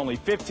more for only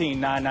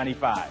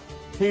 $15,995.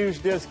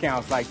 Huge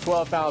discounts like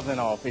 $12,000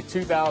 off a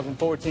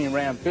 2014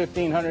 Ram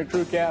 1500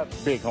 Crew Cab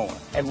Bighorn.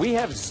 And we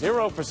have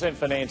 0%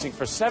 financing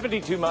for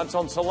 72 months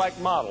on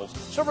select models.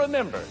 So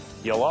remember,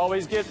 you'll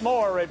always get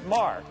more at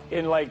Mark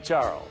in Lake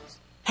Charles.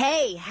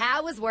 Hey,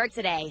 how was work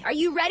today? Are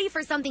you ready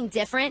for something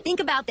different? Think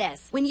about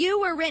this. When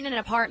you were renting an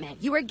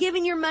apartment, you were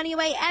giving your money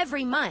away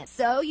every month,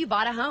 so you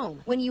bought a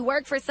home. When you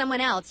work for someone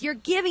else, you're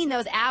giving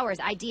those hours,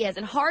 ideas,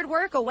 and hard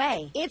work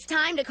away. It's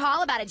time to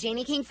call about a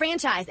Janie King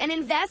franchise and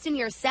invest in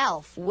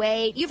yourself.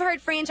 Wait, you've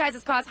heard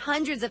franchises cost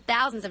hundreds of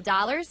thousands of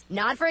dollars?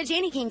 Not for a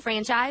Janie King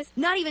franchise.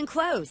 Not even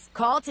close.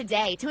 Call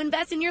today to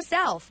invest in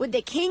yourself with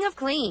the King of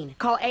Clean.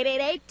 Call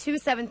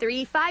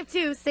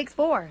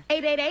 888-273-5264.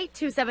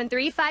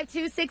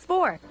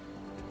 888-273-5264.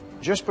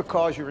 Just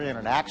because you're in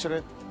an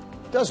accident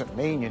doesn't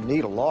mean you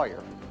need a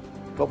lawyer.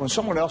 But when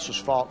someone else's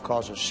fault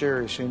causes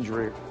serious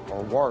injury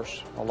or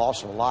worse, a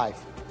loss of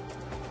life,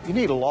 you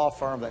need a law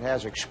firm that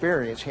has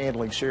experience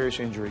handling serious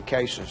injury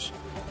cases.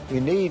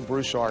 You need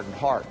Broussard &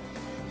 Hart.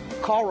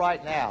 Call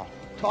right now.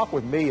 Talk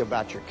with me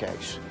about your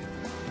case.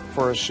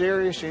 For a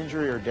serious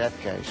injury or death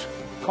case,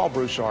 call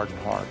Broussard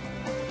 & Hart.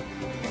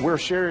 We're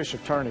serious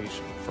attorneys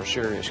for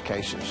serious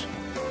cases.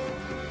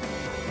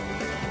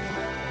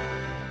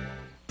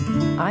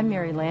 I'm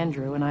Mary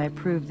Landrew, and I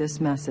approve this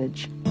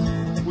message.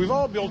 We've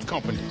all built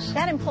companies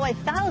that employ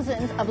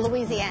thousands of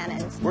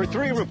Louisianans. We're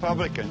 3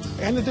 Republicans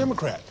and a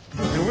Democrat,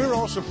 and we're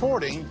all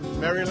supporting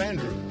Mary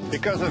Landrew.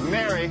 Because of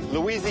Mary,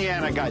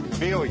 Louisiana got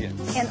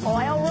billions. In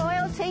oil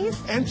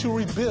royalties? And to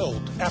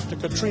rebuild after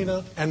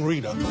Katrina and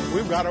Rita.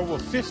 We've got over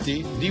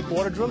 50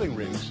 deep-water drilling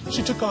rigs.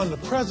 She took on the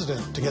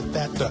president to get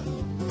that done.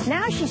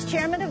 Now she's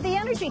chairman of the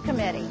Energy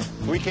Committee.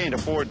 We can't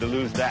afford to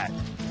lose that.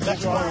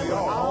 That's why we're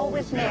all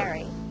with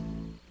Mary.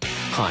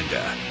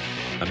 Honda,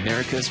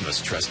 America's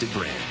most trusted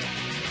brand.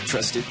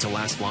 Trusted to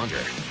last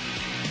longer.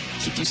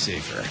 Keep you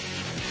safer.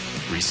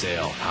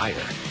 Resale higher.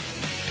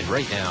 And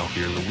right now,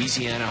 your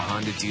Louisiana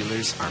Honda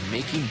dealers are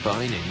making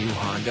buying a new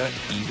Honda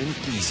even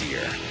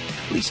easier.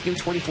 Lease new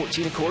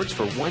 2014 Accords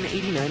for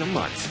 $189 a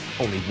month.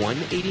 Only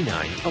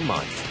 $189 a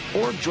month.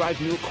 Or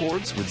drive new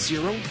Accords with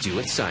 0 due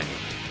at signing.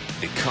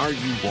 The car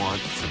you want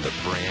from the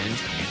brand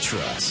you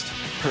trust.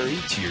 Hurry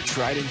to your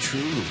tried and true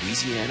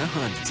Louisiana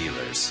Honda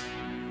dealers.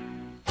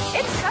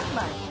 It's Truck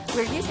Month,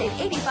 where you save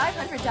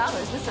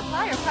 $8,500 with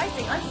supplier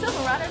pricing on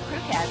Silverado crew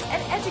cabs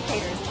and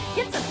educators.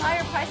 Get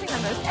supplier pricing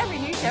on most every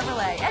new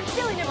Chevrolet at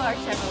Billy DeMar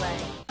Chevrolet.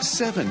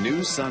 7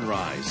 News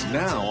Sunrise,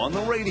 now on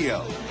the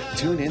radio.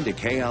 Tune in to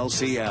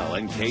KLCL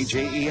and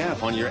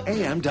KJEF on your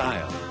AM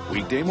dial.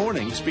 Weekday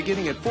mornings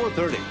beginning at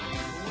 4:30.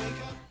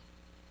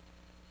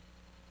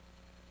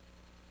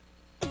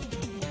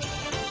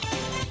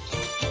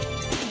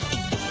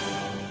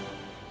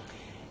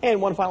 And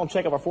one final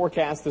check of our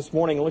forecast this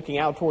morning. Looking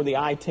out toward the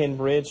I-10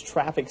 bridge,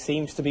 traffic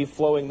seems to be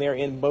flowing there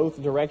in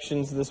both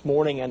directions this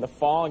morning, and the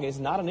fog is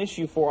not an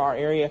issue for our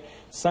area.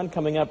 Sun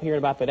coming up here in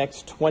about the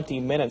next 20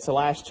 minutes. The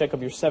last check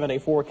of your 7-day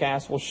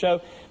forecast will show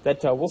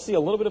that we'll see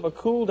a little bit of a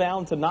cool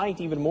down tonight,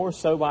 even more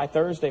so by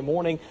Thursday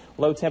morning.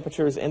 Low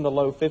temperatures in the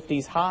low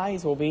 50s.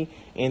 Highs will be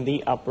in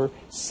the upper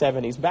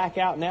 70s. Back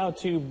out now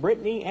to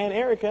Brittany and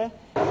Erica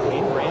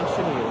in Grand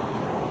Chenier.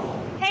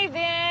 Hey,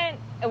 Ben.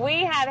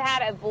 We have have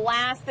had a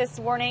blast this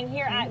morning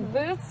here at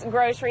Booth's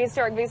Grocery,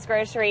 historic Booth's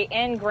Grocery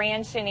in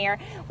Grand Chenier.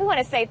 We want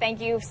to say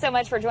thank you so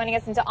much for joining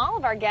us and to all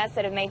of our guests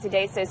that have made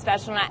today so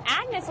special. Now,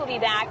 Agnes will be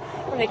back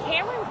from the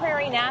Cameron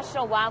Prairie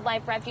National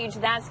Wildlife Refuge.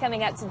 That's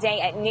coming up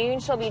today at noon.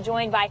 She'll be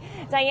joined by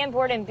Diane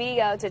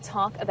Borden-Bigo to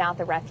talk about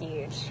the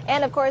refuge.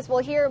 And of course, we'll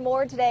hear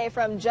more today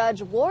from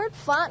Judge Ward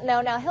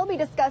Fontenot. Now, he'll be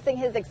discussing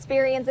his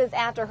experiences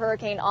after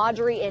Hurricane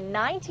Audrey in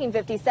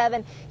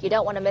 1957. You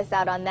don't want to miss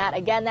out on that.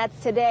 Again, that's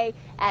today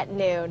at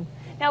noon.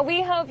 Now,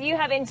 we hope you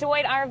have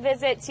enjoyed our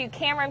visit to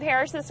Cameron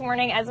Parish this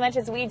morning as much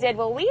as we did.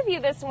 We'll leave you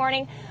this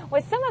morning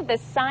with some of the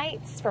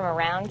sights from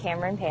around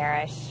Cameron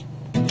Parish.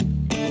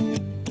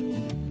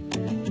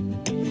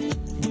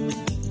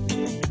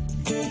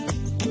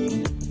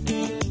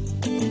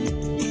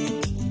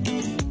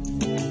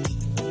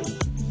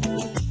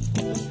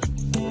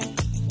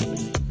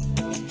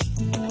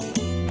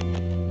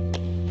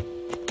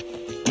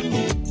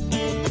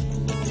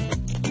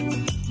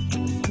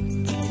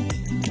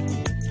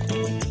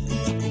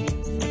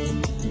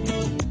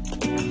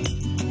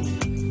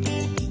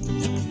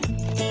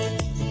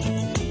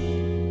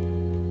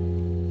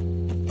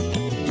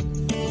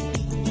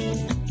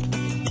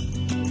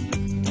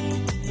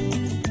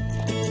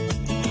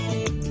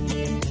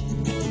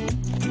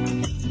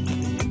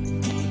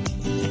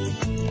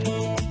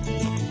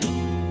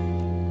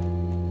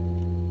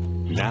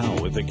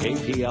 Now with the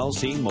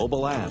KPLC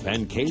mobile app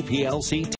and KPLC